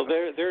them? Well,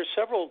 there are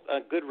several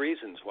good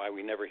reasons why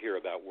we never hear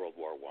about World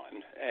War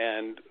I.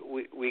 And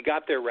we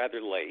got there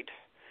rather late.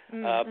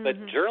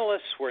 But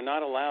journalists were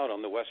not allowed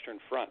on the Western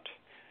Front.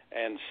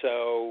 And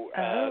so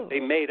they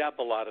made up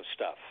a lot of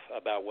stuff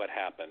about what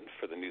happened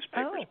for the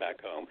newspapers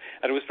back home.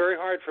 And it was very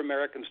hard for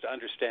Americans to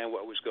understand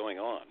what was going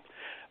on.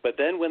 But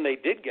then when they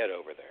did get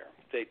over there,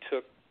 they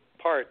took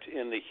part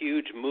in the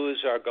huge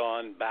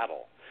Meuse-Argonne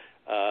battle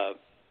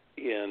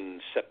in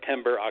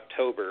September,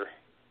 October,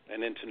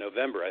 and into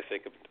November, I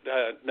think.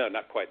 No,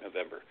 not quite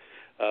November,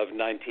 of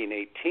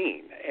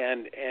 1918.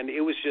 And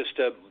it was just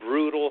a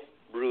brutal,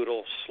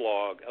 brutal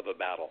slog of a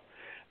battle.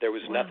 There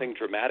was nothing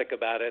dramatic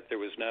about it. There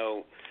was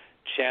no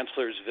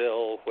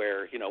Chancellorsville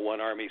where,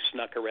 one army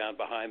snuck around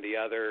behind the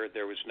other.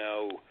 There was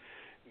no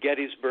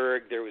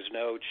Gettysburg. There was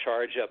no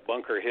charge up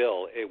Bunker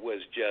Hill. It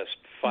was just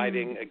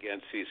fighting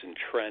against these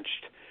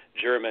entrenched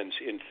Germans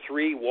in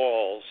 3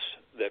 walls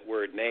that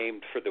were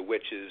named for the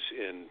witches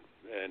in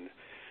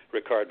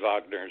Richard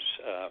Wagner's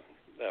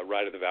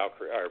Ride of the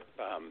Valkyrie, or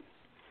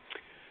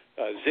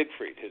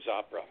Siegfried, his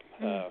opera,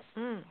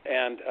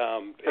 and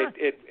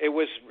it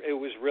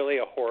was really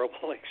a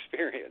horrible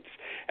experience.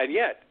 And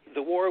yet,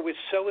 the war was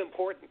so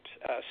important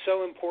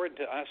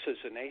to us as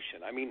a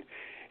nation. I mean,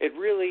 it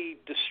really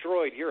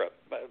destroyed Europe.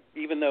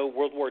 Even though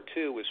World War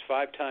II was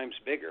 5 times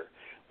bigger,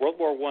 World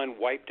War I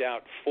wiped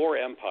out 4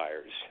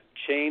 empires,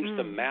 changed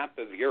the map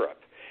of Europe,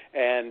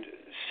 and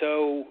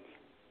so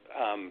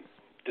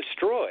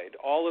destroyed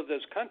all of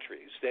those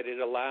countries that it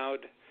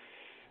allowed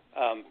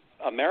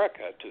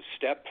America to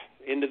step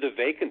into the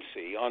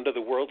vacancy onto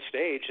the world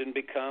stage and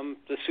become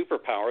the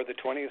superpower of the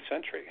 20th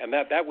century. And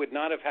that would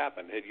not have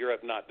happened had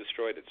Europe not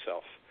destroyed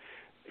itself.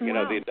 You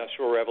know, the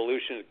Industrial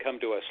Revolution had come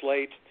to us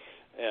late,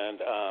 and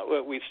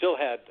we still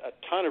had a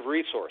ton of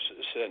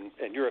resources,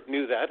 and Europe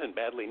knew that and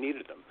badly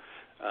needed them.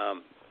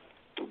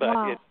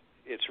 But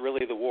it's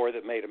really the war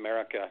that made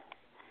America,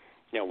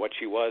 what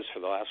she was for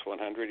the last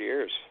 100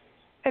 years.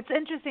 It's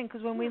interesting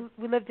because when we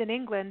lived in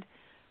England,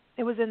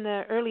 it was in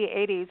the early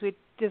 80s. We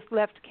just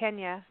left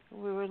Kenya.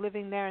 We were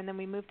living there, and then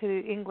we moved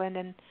to England.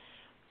 And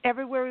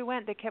everywhere we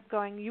went, they kept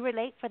going, "You were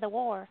late for the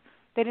war."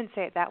 They didn't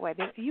say it that way.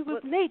 You were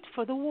late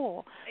for the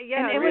war.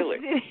 Yeah, and it really.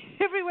 was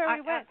everywhere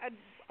we went.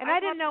 I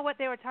didn't know what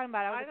they were talking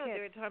about. I thought they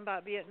were talking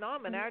about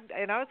Vietnam, and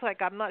I was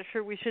like, I'm not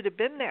sure we should have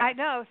been there. I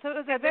know. So it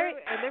was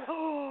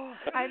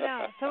I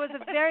know. So it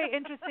was a very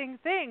interesting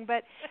thing.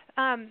 But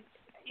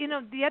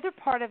the other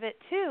part of it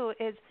too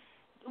is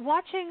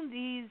watching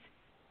these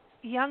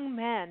young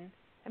men.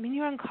 I mean,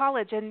 you're in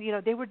college, and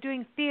they were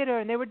doing theater,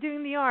 and they were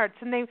doing the arts,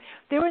 and they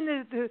were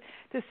in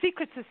the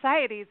secret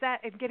societies.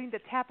 And getting the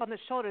tap on the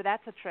shoulder,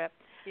 that's a trip.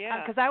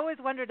 Yeah. Because I always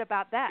wondered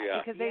about that,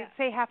 because they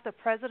say half the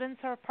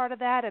presidents are a part of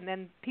that, and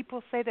then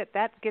people say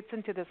that gets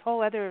into this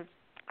whole other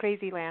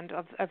crazy land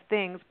of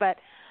things. But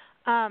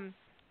don't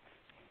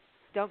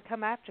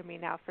come after me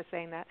now for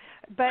saying that.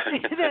 But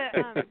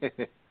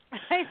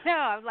I know,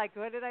 I'm like,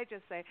 what did I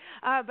just say?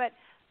 But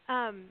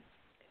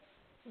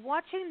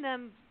watching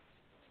them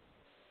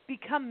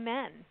become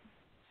men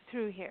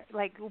through here,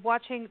 like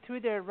watching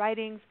through their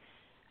writings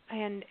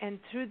and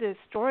through their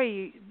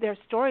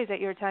stories that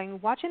you're telling,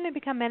 watching them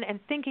become men and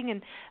thinking.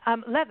 And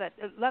Levitt,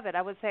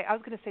 I was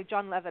going to say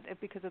John Levitt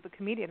because of the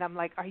comedian. I'm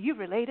like, are you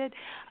related?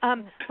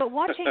 But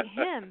watching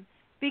him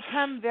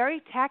become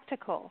very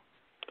tactical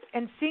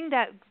and seeing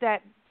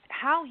that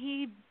how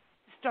he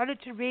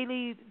started to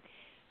really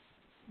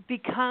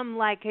become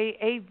like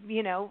a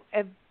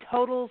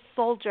total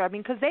soldier. I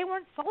mean, because they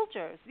weren't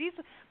soldiers.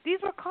 These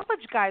were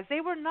college guys.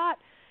 They were not,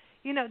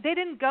 they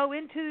didn't go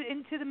into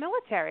the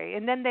military,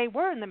 and then they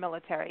were in the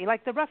military,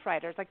 like the Rough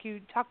Riders. Like you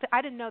talked to,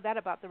 I didn't know that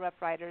about the Rough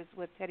Riders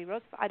with Teddy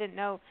Roosevelt. I didn't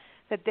know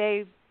that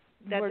they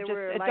were just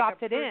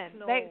adopted in.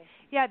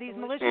 These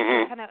militias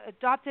were kind of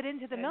adopted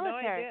into the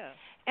military. No idea.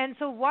 And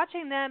so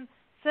watching them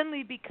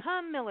suddenly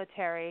become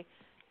military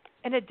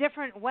in a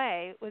different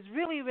way was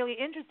really, really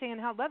interesting, and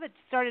how Levitt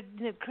started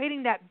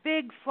creating that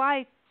big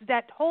fly,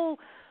 that whole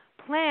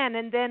plan,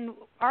 and then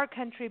our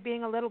country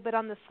being a little bit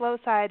on the slow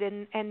side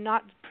and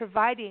not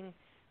providing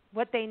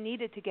what they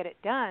needed to get it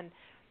done.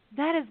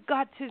 That has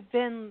got to have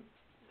been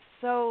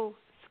so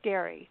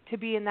scary to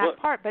be in that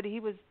part, but he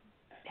was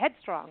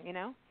headstrong,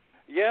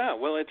 Yeah,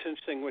 well, it's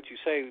interesting what you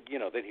say,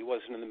 that he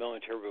wasn't in the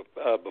military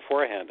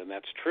beforehand, and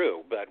that's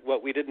true. But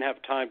what we didn't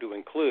have time to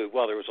include,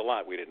 well, there was a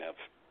lot we didn't have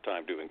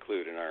time to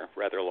include in our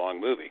rather long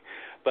movie.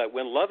 But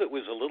when Lovett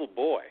was a little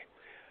boy,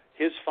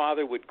 his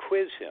father would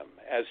quiz him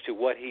as to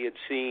what he had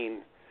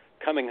seen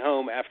coming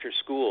home after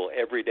school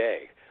every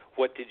day.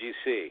 What did you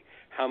see?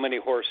 How many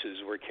horses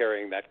were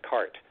carrying that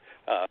cart?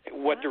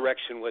 What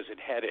direction was it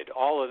headed?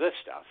 All of this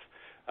stuff.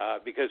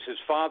 Because his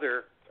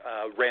father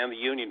ran the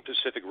Union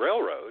Pacific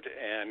Railroad,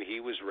 and he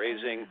was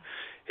raising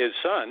his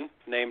son,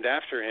 named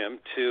after him,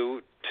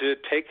 to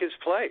take his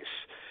place.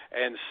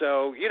 And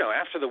so,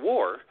 after the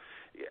war,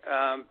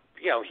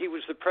 he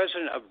was the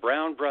president of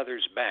Brown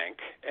Brothers Bank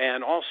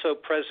and also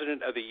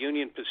president of the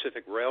Union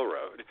Pacific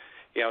Railroad,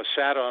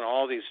 sat on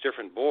all these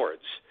different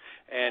boards.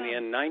 And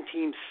in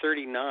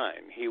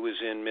 1939, he was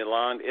in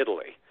Milan,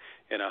 Italy,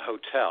 in a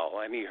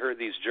hotel, and he heard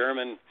these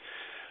German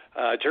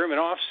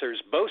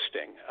officers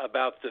boasting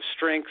about the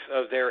strength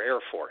of their Air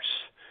Force.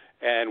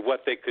 and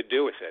what they could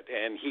do with it.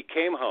 And he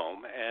came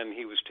home, and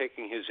he was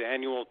taking his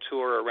annual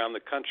tour around the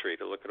country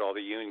to look at all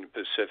the Union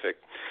Pacific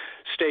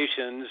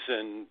stations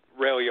and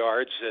rail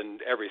yards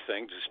and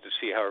everything, just to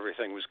see how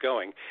everything was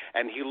going.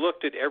 And he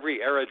looked at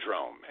every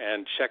aerodrome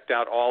and checked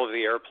out all of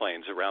the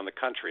airplanes around the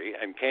country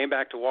and came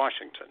back to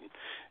Washington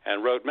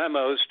and wrote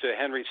memos to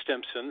Henry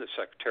Stimson, the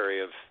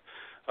Secretary of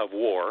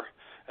War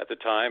at the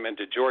time, and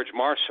to George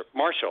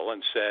Marshall,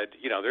 and said,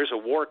 there's a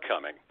war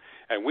coming,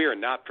 and we are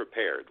not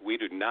prepared. We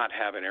do not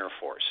have an Air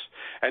Force.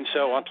 And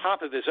so on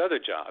top of his other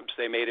jobs,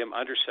 they made him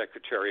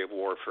Undersecretary of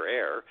War for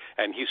Air,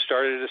 and he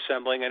started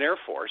assembling an Air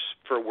Force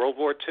for World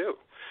War II.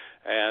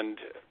 And,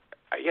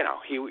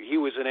 he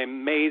was an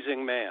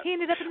amazing man. He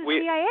ended up in the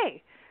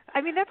CIA.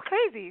 I mean, that's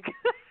crazy.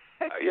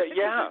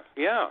 Yeah.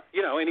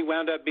 And he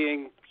wound up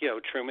being,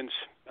 Truman's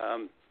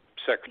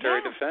Secretary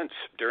of Defense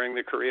during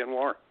the Korean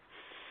War.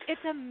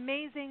 It's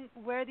amazing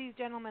where these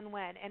gentlemen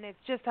went, and it's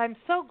just, I'm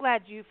so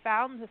glad you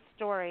found the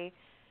story,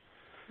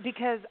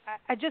 because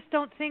I just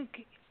don't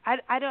think, I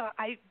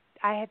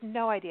had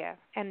no idea,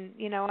 and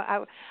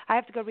I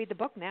have to go read the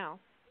book now.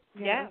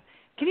 Yeah.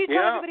 Can you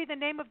tell everybody the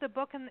name of the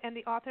book and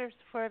the authors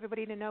for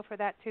everybody to know for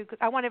that too? Because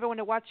I want everyone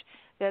to watch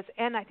this,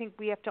 and I think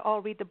we have to all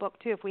read the book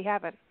too if we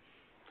haven't.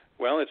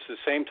 Well, it's the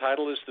same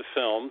title as the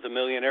film, The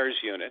Millionaires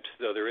Unit,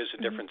 though there is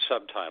a different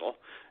subtitle.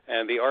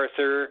 And the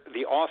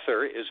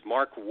author is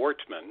Mark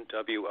Wortman,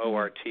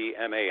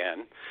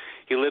 W-O-R-T-M-A-N.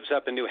 He lives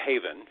up in New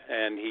Haven,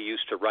 and he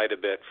used to write a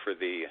bit for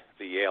the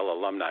Yale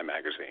Alumni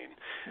Magazine.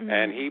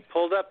 And he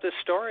pulled up this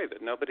story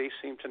that nobody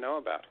seemed to know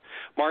about.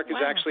 Mark is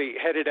actually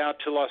headed out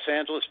to Los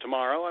Angeles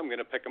tomorrow. I'm going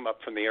to pick him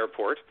up from the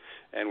airport,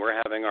 and we're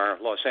having our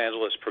Los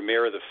Angeles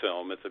premiere of the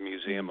film at the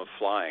Museum of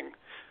Flying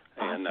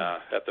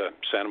at the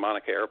Santa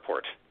Monica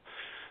Airport.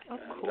 Oh,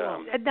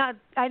 cool.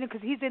 I know,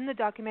 because he's in the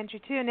documentary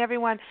too, and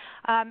everyone,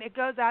 it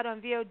goes out on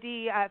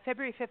VOD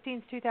February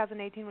 15th,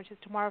 2018, which is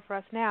tomorrow for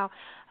us now.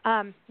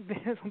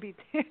 This will be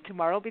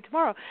tomorrow.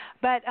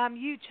 But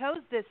you chose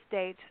this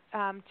date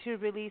to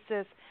release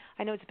this.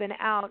 I know it's been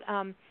out,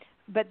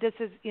 but this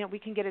is, we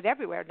can get it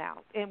everywhere now,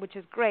 which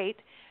is great.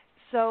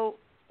 So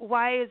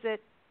why is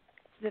it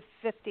the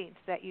 15th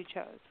that you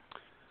chose?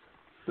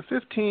 The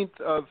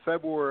 15th of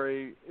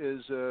February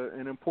is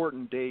an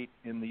important date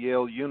in the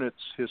Yale Unit's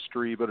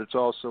history, but it's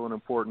also an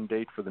important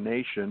date for the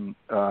nation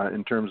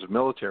in terms of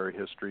military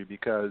history,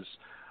 because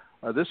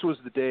this was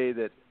the day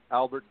that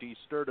Albert D.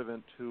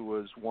 Sturtevant, who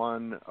was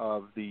one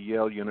of the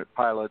Yale Unit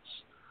pilots,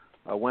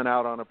 went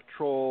out on a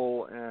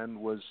patrol and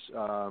was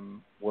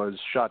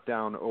shot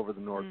down over the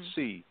North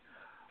Sea.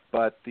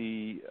 But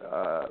the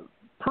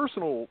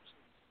personal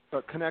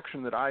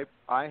connection that I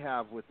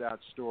have with that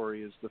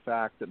story is the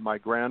fact that my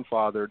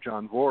grandfather,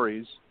 John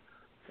Voorhees,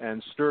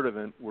 and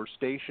Sturtevant were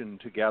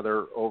stationed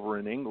together over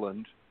in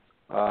England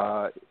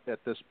at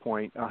this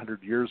point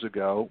 100 years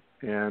ago,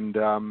 and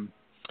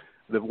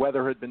the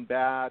weather had been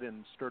bad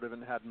and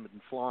Sturtevant hadn't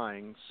been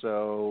flying,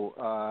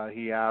 so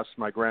he asked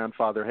my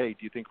grandfather, hey,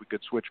 do you think we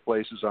could switch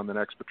places on the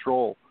next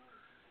patrol?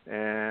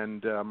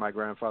 And my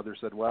grandfather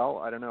said, well,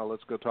 I don't know,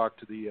 let's go talk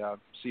to the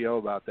CO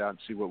about that and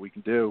see what we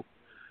can do.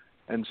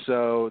 And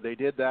so they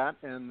did that,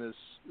 and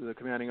the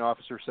commanding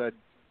officer said,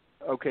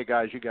 okay,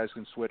 guys, you guys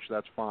can switch,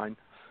 that's fine.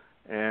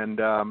 And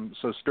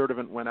so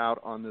Sturtevant went out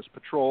on this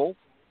patrol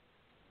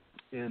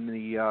in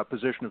the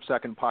position of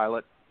second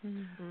pilot,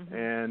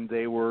 and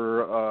they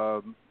were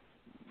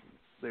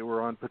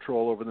on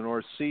patrol over the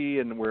North Sea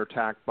and were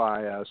attacked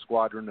by a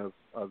squadron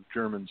of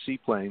German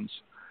seaplanes,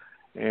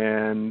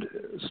 and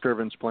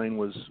Sturtevant's plane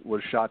was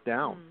shot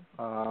down.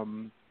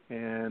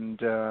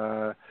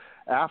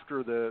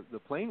 After the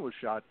plane was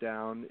shot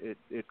down,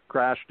 it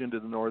crashed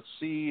into the North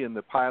Sea, and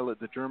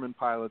the German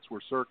pilots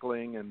were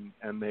circling,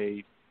 and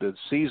the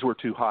seas were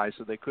too high,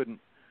 so they couldn't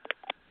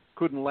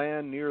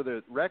land near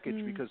the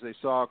wreckage because they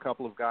saw a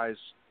couple of guys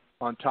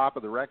on top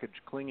of the wreckage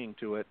clinging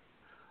to it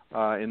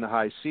in the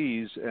high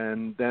seas.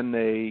 And then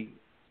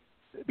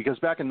because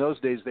back in those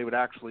days they would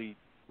actually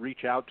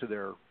reach out to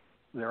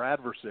their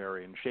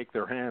adversary and shake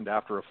their hand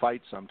after a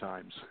fight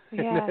sometimes.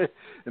 Yeah.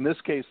 In this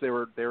case, they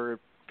were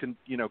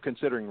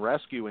considering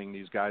rescuing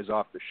these guys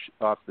off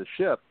the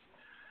ship,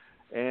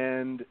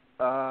 and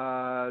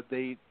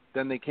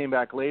they came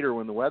back later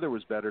when the weather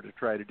was better to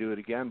try to do it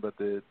again, but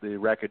the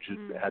wreckage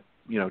had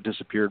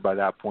disappeared by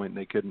that point, and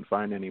they couldn't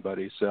find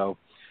anybody. So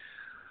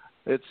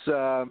it's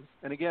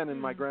and again, in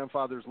my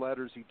grandfather's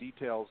letters, he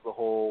details the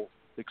whole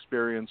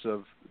experience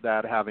of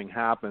that having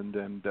happened,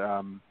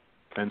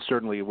 and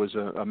certainly it was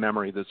a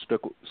memory that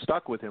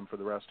stuck with him for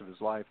the rest of his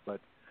life.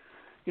 But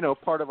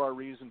part of our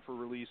reason for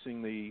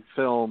releasing the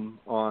film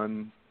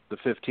on the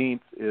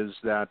 15th is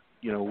that,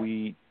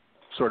 we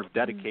sort of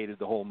dedicated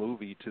the whole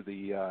movie to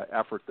the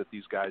effort that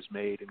these guys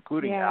made,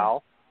 including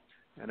Al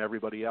and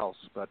everybody else.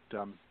 But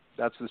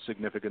that's the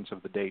significance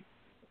of the date.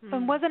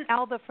 And wasn't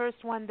Al the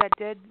first one that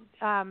did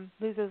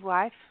lose his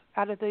life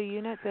out of the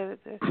unit?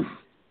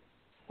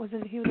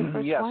 Wasn't he the first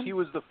one? Yes, he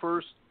was the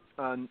first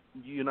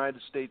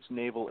United States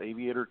naval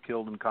aviator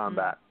killed in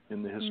combat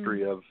in the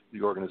history of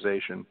the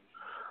organization.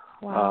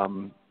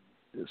 Wow.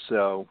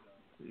 So,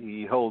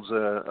 he holds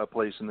a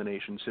place in the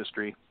nation's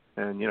history,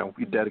 and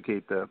we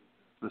dedicate the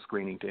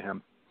screening to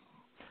him.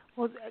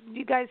 Well,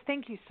 you guys,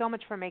 thank you so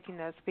much for making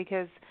this,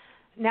 because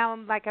now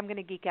I'm going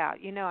to geek out.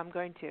 I'm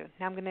going to.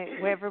 Now I'm going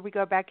to, wherever we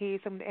go back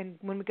east, and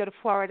when we go to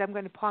Florida, I'm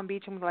going to Palm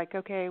Beach. I'm like,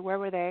 okay, where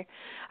were they?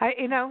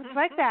 It's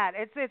like that.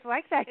 It's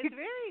like that. It's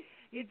very.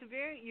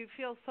 You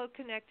feel so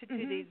connected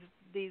to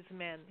these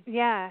men.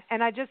 Yeah,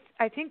 and I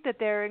think that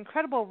they're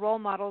incredible role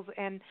models,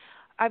 and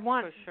I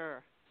want for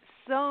sure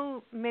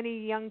so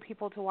many young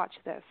people to watch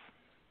this,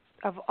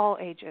 of all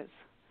ages.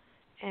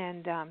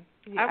 And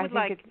I would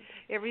like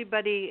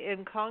everybody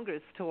in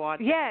Congress to watch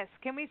it. Yes,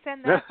 can we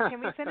send that? Can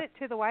we send it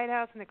to the White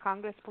House and the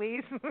Congress,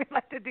 please? We'd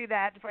like to do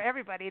that for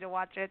everybody to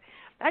watch it.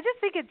 I just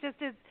think it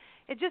just is.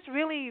 It just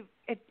really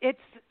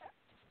it's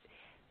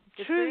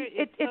true.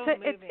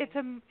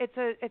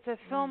 It's a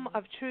film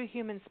of true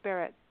human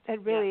spirit. It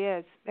really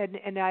is, and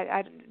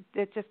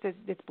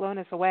it's blown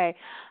us away.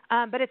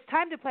 But it's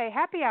time to play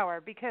Happy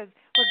Hour, because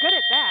we're good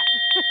at that.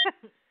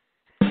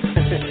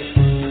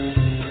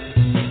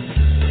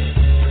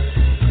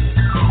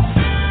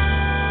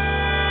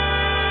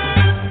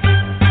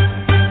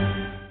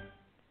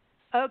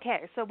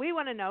 Okay, so we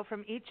want to know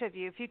from each of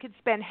you, if you could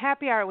spend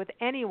happy hour with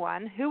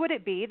anyone, who would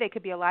it be? They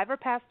could be alive or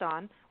passed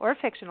on, or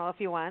fictional if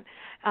you want.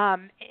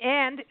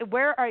 And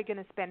where are you going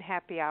to spend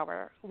happy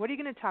hour? What are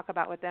you going to talk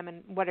about with them,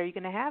 and what are you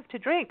going to have to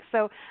drink?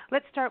 So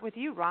let's start with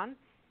you, Ron.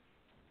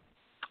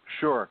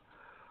 Sure.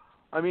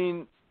 I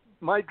mean,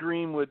 my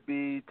dream would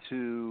be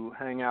to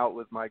hang out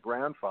with my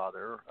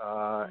grandfather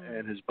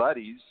and his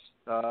buddies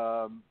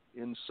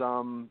in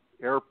some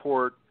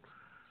airport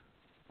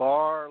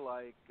bar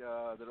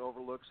that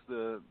overlooks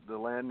the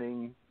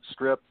landing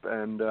strip,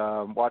 and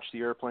watch the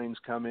airplanes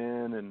come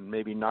in, and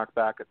maybe knock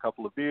back a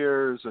couple of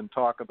beers and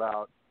talk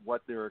about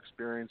what their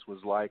experience was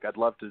like. I'd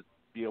love to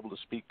be able to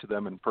speak to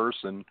them in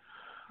person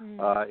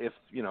if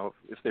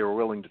they were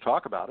willing to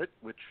talk about it,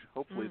 which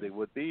hopefully they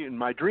would be. In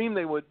my dream,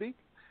 they would be.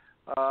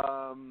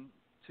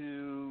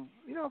 To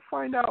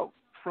find out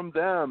from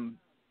them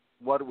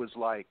what it was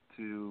like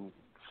to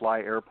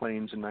fly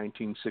airplanes in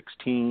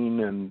 1916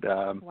 and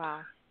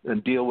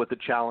and deal with the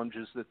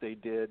challenges that they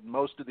did.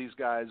 Most of these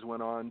guys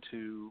went on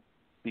to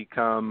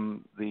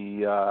become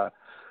the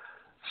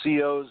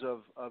CEOs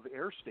of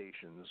air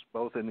stations,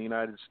 both in the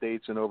United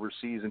States and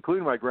overseas,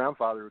 including my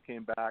grandfather, who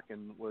came back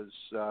and was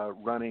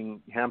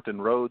running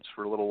Hampton Roads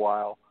for a little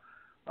while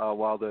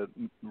the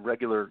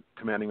regular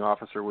commanding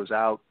officer was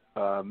out.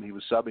 He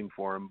was subbing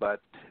for him,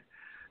 but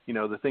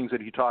the things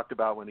that he talked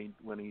about when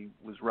he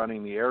was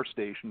running the air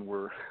station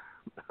were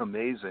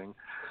amazing.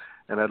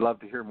 And I'd love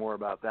to hear more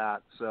about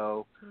that.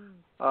 So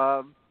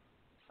I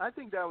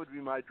think that would be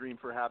my dream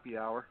for happy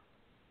hour.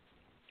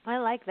 I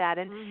like that.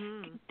 And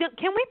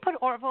can we put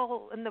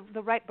Orville and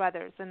the Wright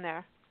brothers in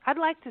there? I'd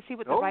like to see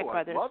what the Wright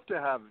brothers... I'd love to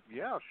have,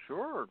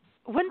 sure.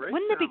 Wouldn't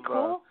it be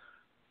cool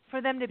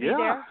for them to be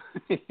there?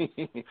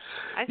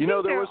 I think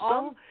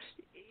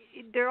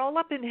they're all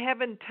up in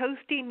heaven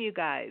toasting you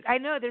guys. I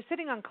know, they're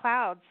sitting on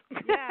clouds.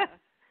 Yeah.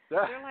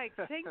 They're like,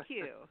 thank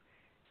you.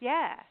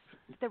 Yeah.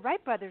 The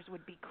Wright brothers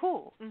would be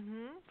cool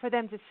for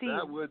them to see.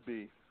 That would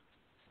be.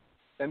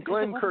 And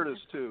Glenn Curtiss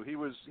too. He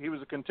was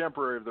a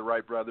contemporary of the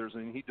Wright brothers,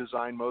 and he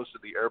designed most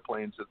of the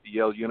airplanes that the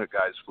Yale Unit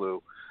guys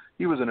flew.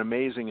 He was an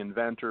amazing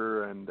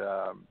inventor and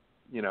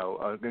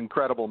an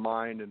incredible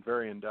mind and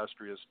very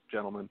industrious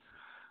gentleman.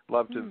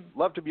 Love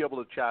to be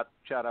able to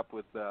chat up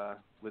with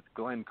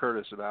Glenn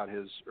Curtiss about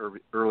his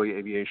early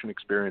aviation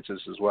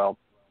experiences as well.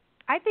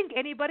 I think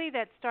anybody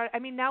that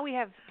now we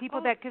have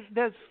people because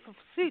those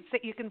suits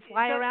that you can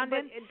fly around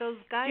in. Those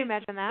guys. Can you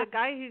imagine that?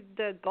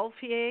 The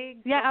Gaultier.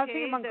 Yeah, I was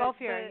thinking about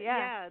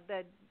Gaultier.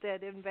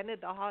 That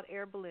invented the hot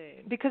air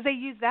balloon. Because they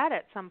used that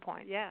at some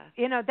point. Yeah.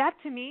 That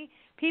to me,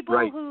 people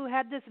who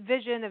had this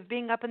vision of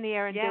being up in the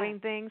air and doing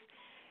things,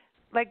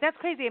 that's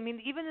crazy. I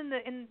mean, even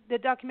in the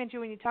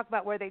documentary when you talk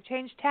about where they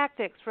changed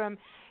tactics from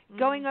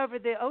going over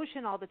the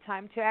ocean all the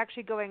time to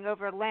actually going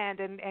over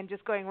land and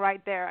just going right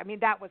there. I mean,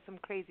 that was some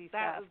crazy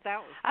stuff. That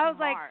was I was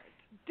like,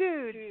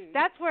 dude,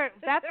 that's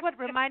what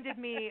reminded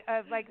me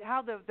of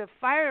how the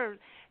fire,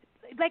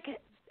 how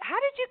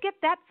did you get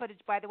that footage,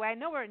 by the way? I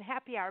know we're in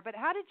happy hour, but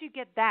how did you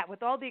get that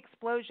with all the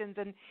explosions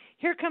and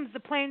here comes the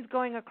planes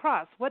going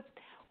across?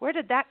 Where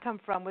did that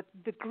come from with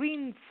the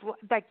green,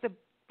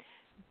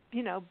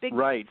 big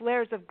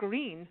flares of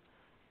green?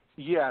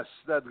 Yes,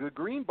 the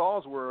green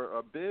balls were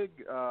a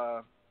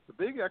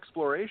big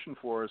exploration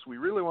for us. We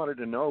really wanted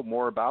to know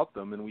more about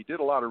them, and we did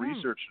a lot of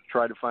research to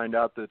try to find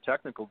out the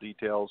technical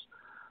details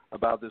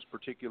about this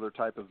particular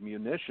type of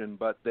munition.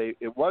 But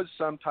it was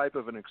some type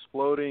of an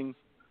exploding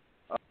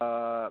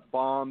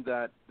bomb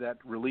that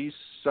released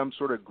some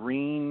sort of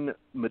green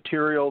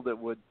material that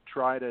would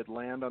try to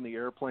land on the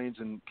airplanes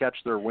and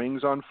catch their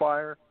wings on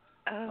fire.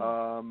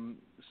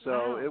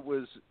 It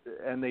was,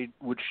 and they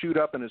would shoot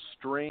up in a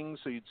string,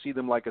 so you'd see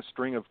them like a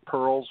string of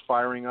pearls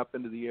firing up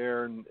into the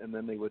air, and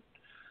then they would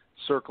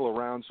circle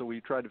around. So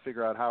we tried to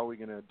figure out how we're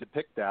going to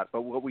depict that.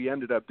 But what we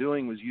ended up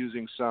doing was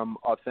using some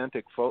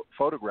authentic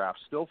photographs,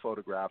 still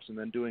photographs, and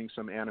then doing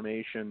some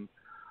animation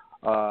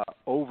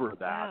over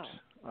that.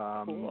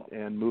 Wow. Cool.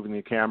 And moving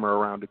the camera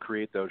around to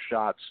create those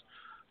shots.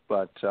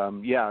 But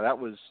that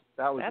was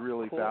That's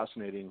really cool.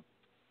 fascinating.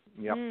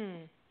 Yep.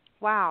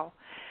 Wow.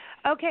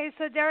 Okay,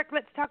 so Darroch,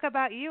 let's talk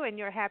about you and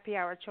your happy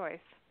hour choice.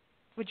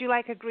 Would you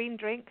like a green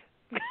drink?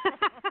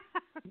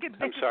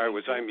 I'm sorry,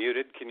 was I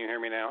muted? Can you hear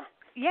me now?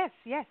 Yes.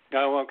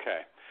 Oh,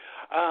 okay.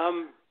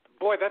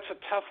 Boy, that's a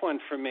tough one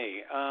for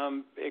me.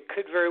 It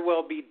could very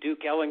well be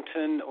Duke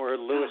Ellington or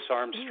Louis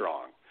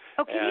Armstrong.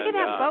 Okay, we can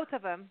have both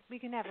of them. We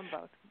can have them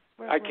both.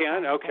 I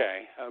can?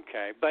 Okay.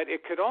 But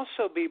it could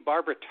also be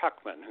Barbara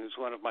Tuchman, who's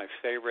one of my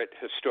favorite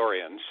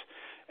historians,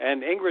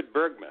 and Ingrid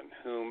Bergman,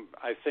 whom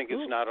I think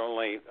is not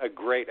only a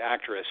great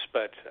actress,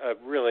 but a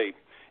really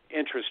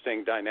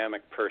interesting,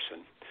 dynamic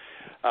person.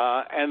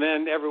 And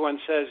then everyone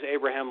says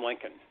Abraham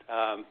Lincoln,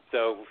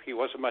 though he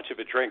wasn't much of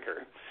a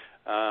drinker.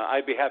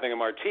 I'd be having a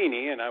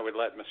martini, and I would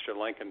let Mr.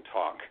 Lincoln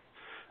talk.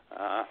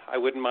 I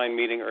wouldn't mind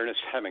meeting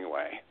Ernest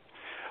Hemingway.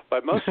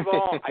 But most of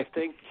all, I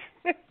think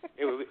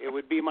it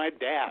would be my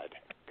dad,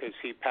 because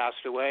he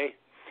passed away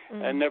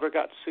and never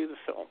got to see the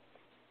film.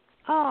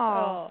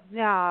 Oh,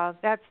 no,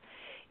 that's,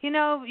 you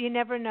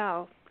never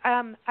know.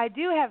 I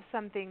do have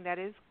something that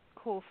is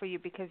cool for you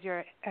because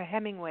you're a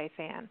Hemingway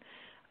fan.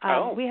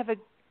 We have a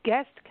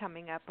guest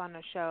coming up on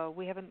the show.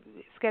 We haven't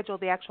scheduled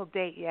the actual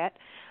date yet.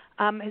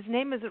 His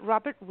name is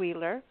Robert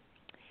Wheeler,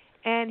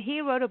 and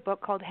he wrote a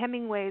book called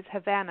Hemingway's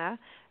Havana,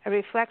 a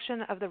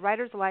reflection of the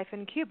writer's life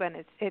in Cuba.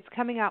 And it's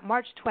coming out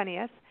March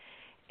 20th,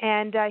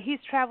 and he's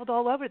traveled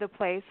all over the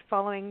place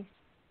following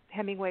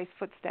Hemingway's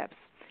footsteps.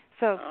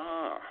 So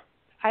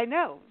I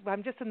know.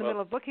 I'm just in the middle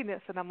of booking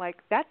this, and I'm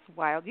like, that's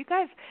wild. You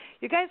guys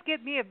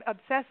get me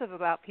obsessive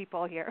about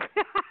people here.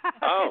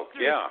 Oh,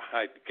 yeah.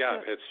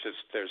 It's just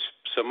there's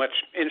so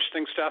much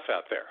interesting stuff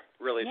out there.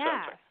 Really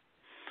something.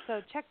 So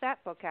check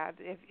that book out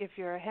if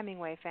you're a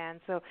Hemingway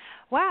fan. So,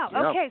 wow.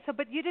 Yep. Okay. So,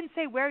 but you didn't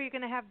say where you're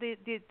going to have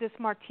this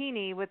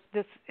martini with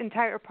this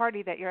entire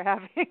party that you're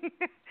having.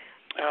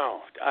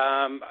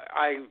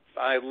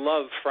 I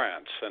love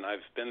France, and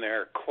I've been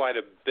there quite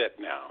a bit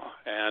now,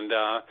 and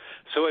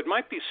so it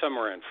might be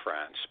somewhere in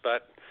France.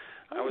 But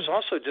I was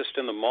also just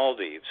in the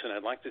Maldives, and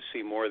I'd like to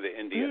see more of the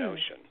Indian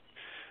Ocean.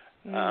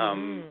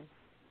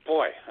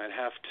 Boy, I'd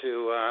have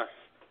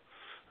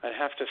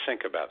to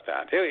think about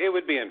that. It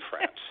would be in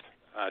France.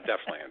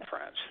 Definitely in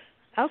France.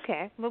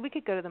 Okay. Well, we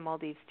could go to the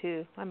Maldives,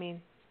 too. I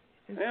mean,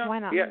 why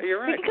not? Yeah, you're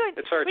right.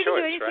 It's our choice, right? We can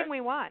do anything we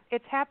want.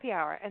 It's happy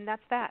hour, and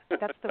that's that.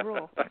 That's the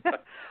rule.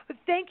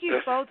 Thank you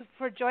both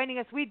for joining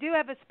us. We do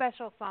have a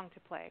special song to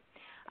play.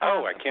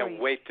 I can't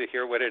wait to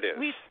hear what it is.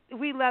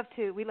 We love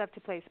to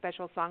play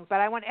special songs, but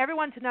I want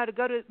everyone to know to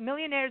go to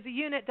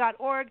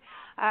MILLIONAIRESUNIT.org,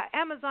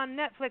 Amazon,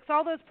 Netflix,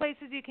 all those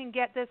places you can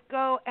get this.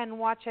 Go and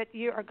watch it.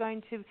 You are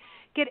going to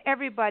get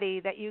everybody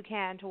that you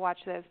can to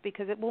watch this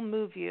because it will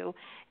move you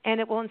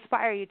and it will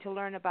inspire you to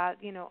learn about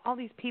all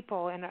these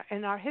people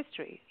in our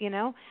history.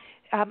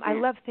 I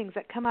love things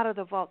that come out of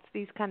the vaults,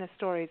 these kind of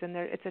stories, and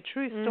it's a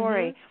true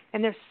story,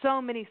 and there's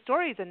so many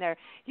stories in there.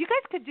 You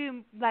guys could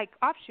do, like,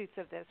 offshoots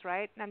of this,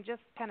 right? And I'm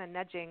just kind of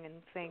nudging and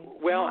saying.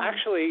 Well,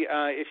 actually,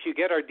 if you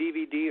get our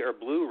DVD or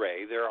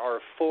Blu-ray, there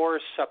are 4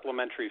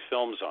 supplementary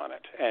films on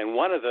it, and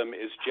one of them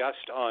is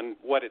just on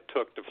what it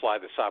took to fly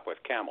the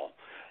Sopwith Camel.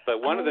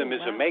 But one of them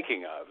is a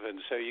making of, and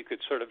so you could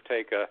sort of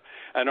take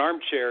an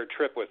armchair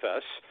trip with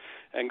us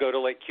and go to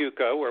Lake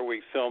Cuco, where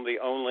we filmed the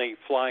only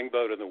flying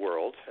boat in the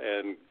world,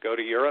 and go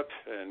to Europe,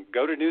 and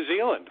go to New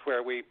Zealand,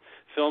 where we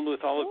filmed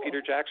with all of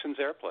Peter Jackson's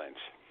airplanes.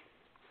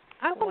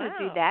 I want to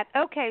do that.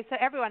 Okay, so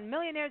everyone,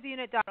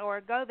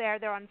 MILLIONAIRESUNIT.org, go there.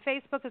 They're on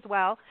Facebook as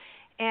well.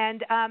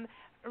 And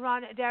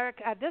Ron, Darroch,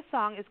 this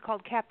song is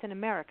called Captain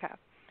America.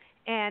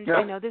 And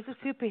I know this is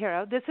a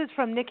superhero. This is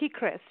from Nikki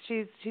Chris.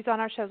 She's on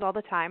our shows all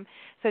the time.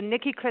 So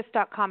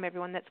NikkiChris.com,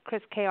 everyone. That's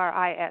Chris,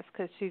 K-R-I-S,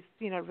 because she's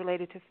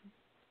related to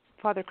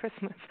Father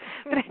Christmas.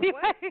 But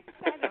anyway,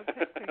 I don't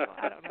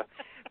know.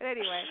 But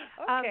anyway,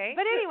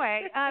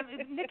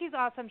 Nikki's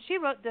awesome. She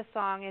wrote this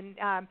song, and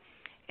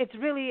it's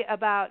really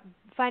about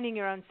finding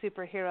your own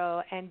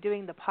superhero and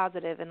doing the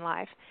positive in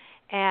life.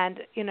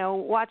 And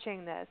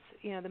watching this,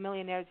 the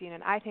Millionaires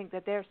Unit, I think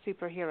that they're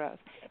superheroes,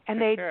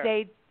 and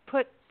they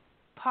put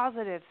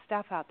positive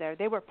stuff out there.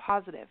 They were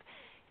positive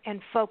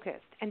and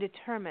focused and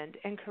determined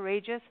and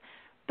courageous,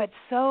 but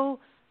so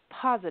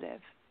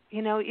positive.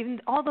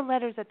 Even all the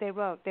letters that they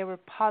wrote, they were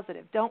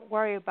positive. Don't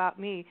worry about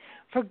me.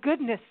 For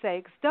goodness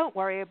sakes, don't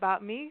worry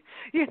about me.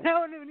 And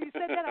when you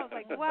said that, I was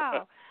like,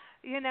 wow.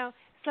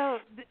 So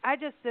I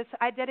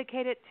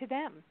dedicate it to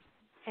them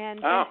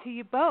and to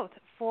you both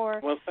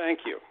for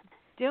thank you.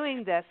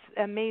 Doing this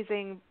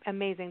amazing,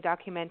 amazing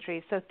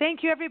documentary. So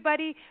thank you,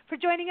 everybody, for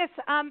joining us.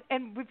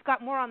 And we've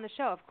got more on the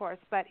show, of course,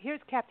 but here's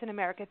Captain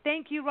America.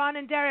 Thank you, Ron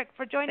and Darroch,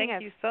 for joining us.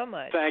 Thank you so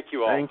much. Thank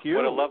you all. Thank you.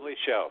 What a lovely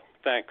show.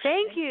 Thanks.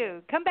 Thank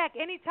you. Come back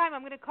anytime.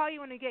 I'm going to call you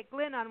when we get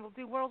Glenn on. We'll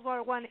do World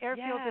War I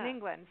airfields in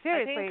England.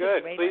 Seriously.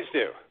 Good. Please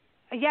do.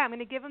 Yeah, I'm going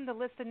to give him the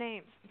list of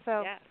names.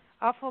 So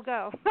off we'll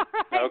go.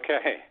 Right.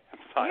 Okay.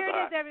 Bye-bye. Here it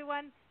is,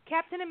 everyone.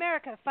 Captain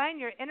America, find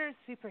your inner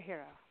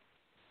superhero.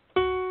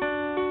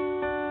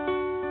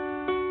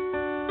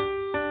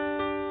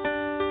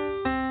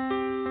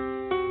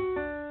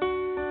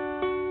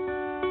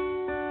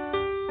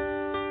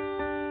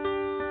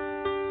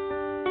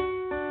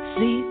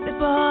 Sleepy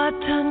boy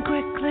turned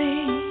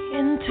quickly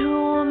into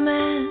a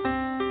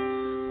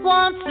man,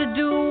 wants to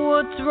do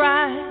what's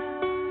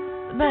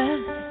right the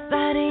best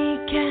that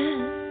he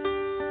can.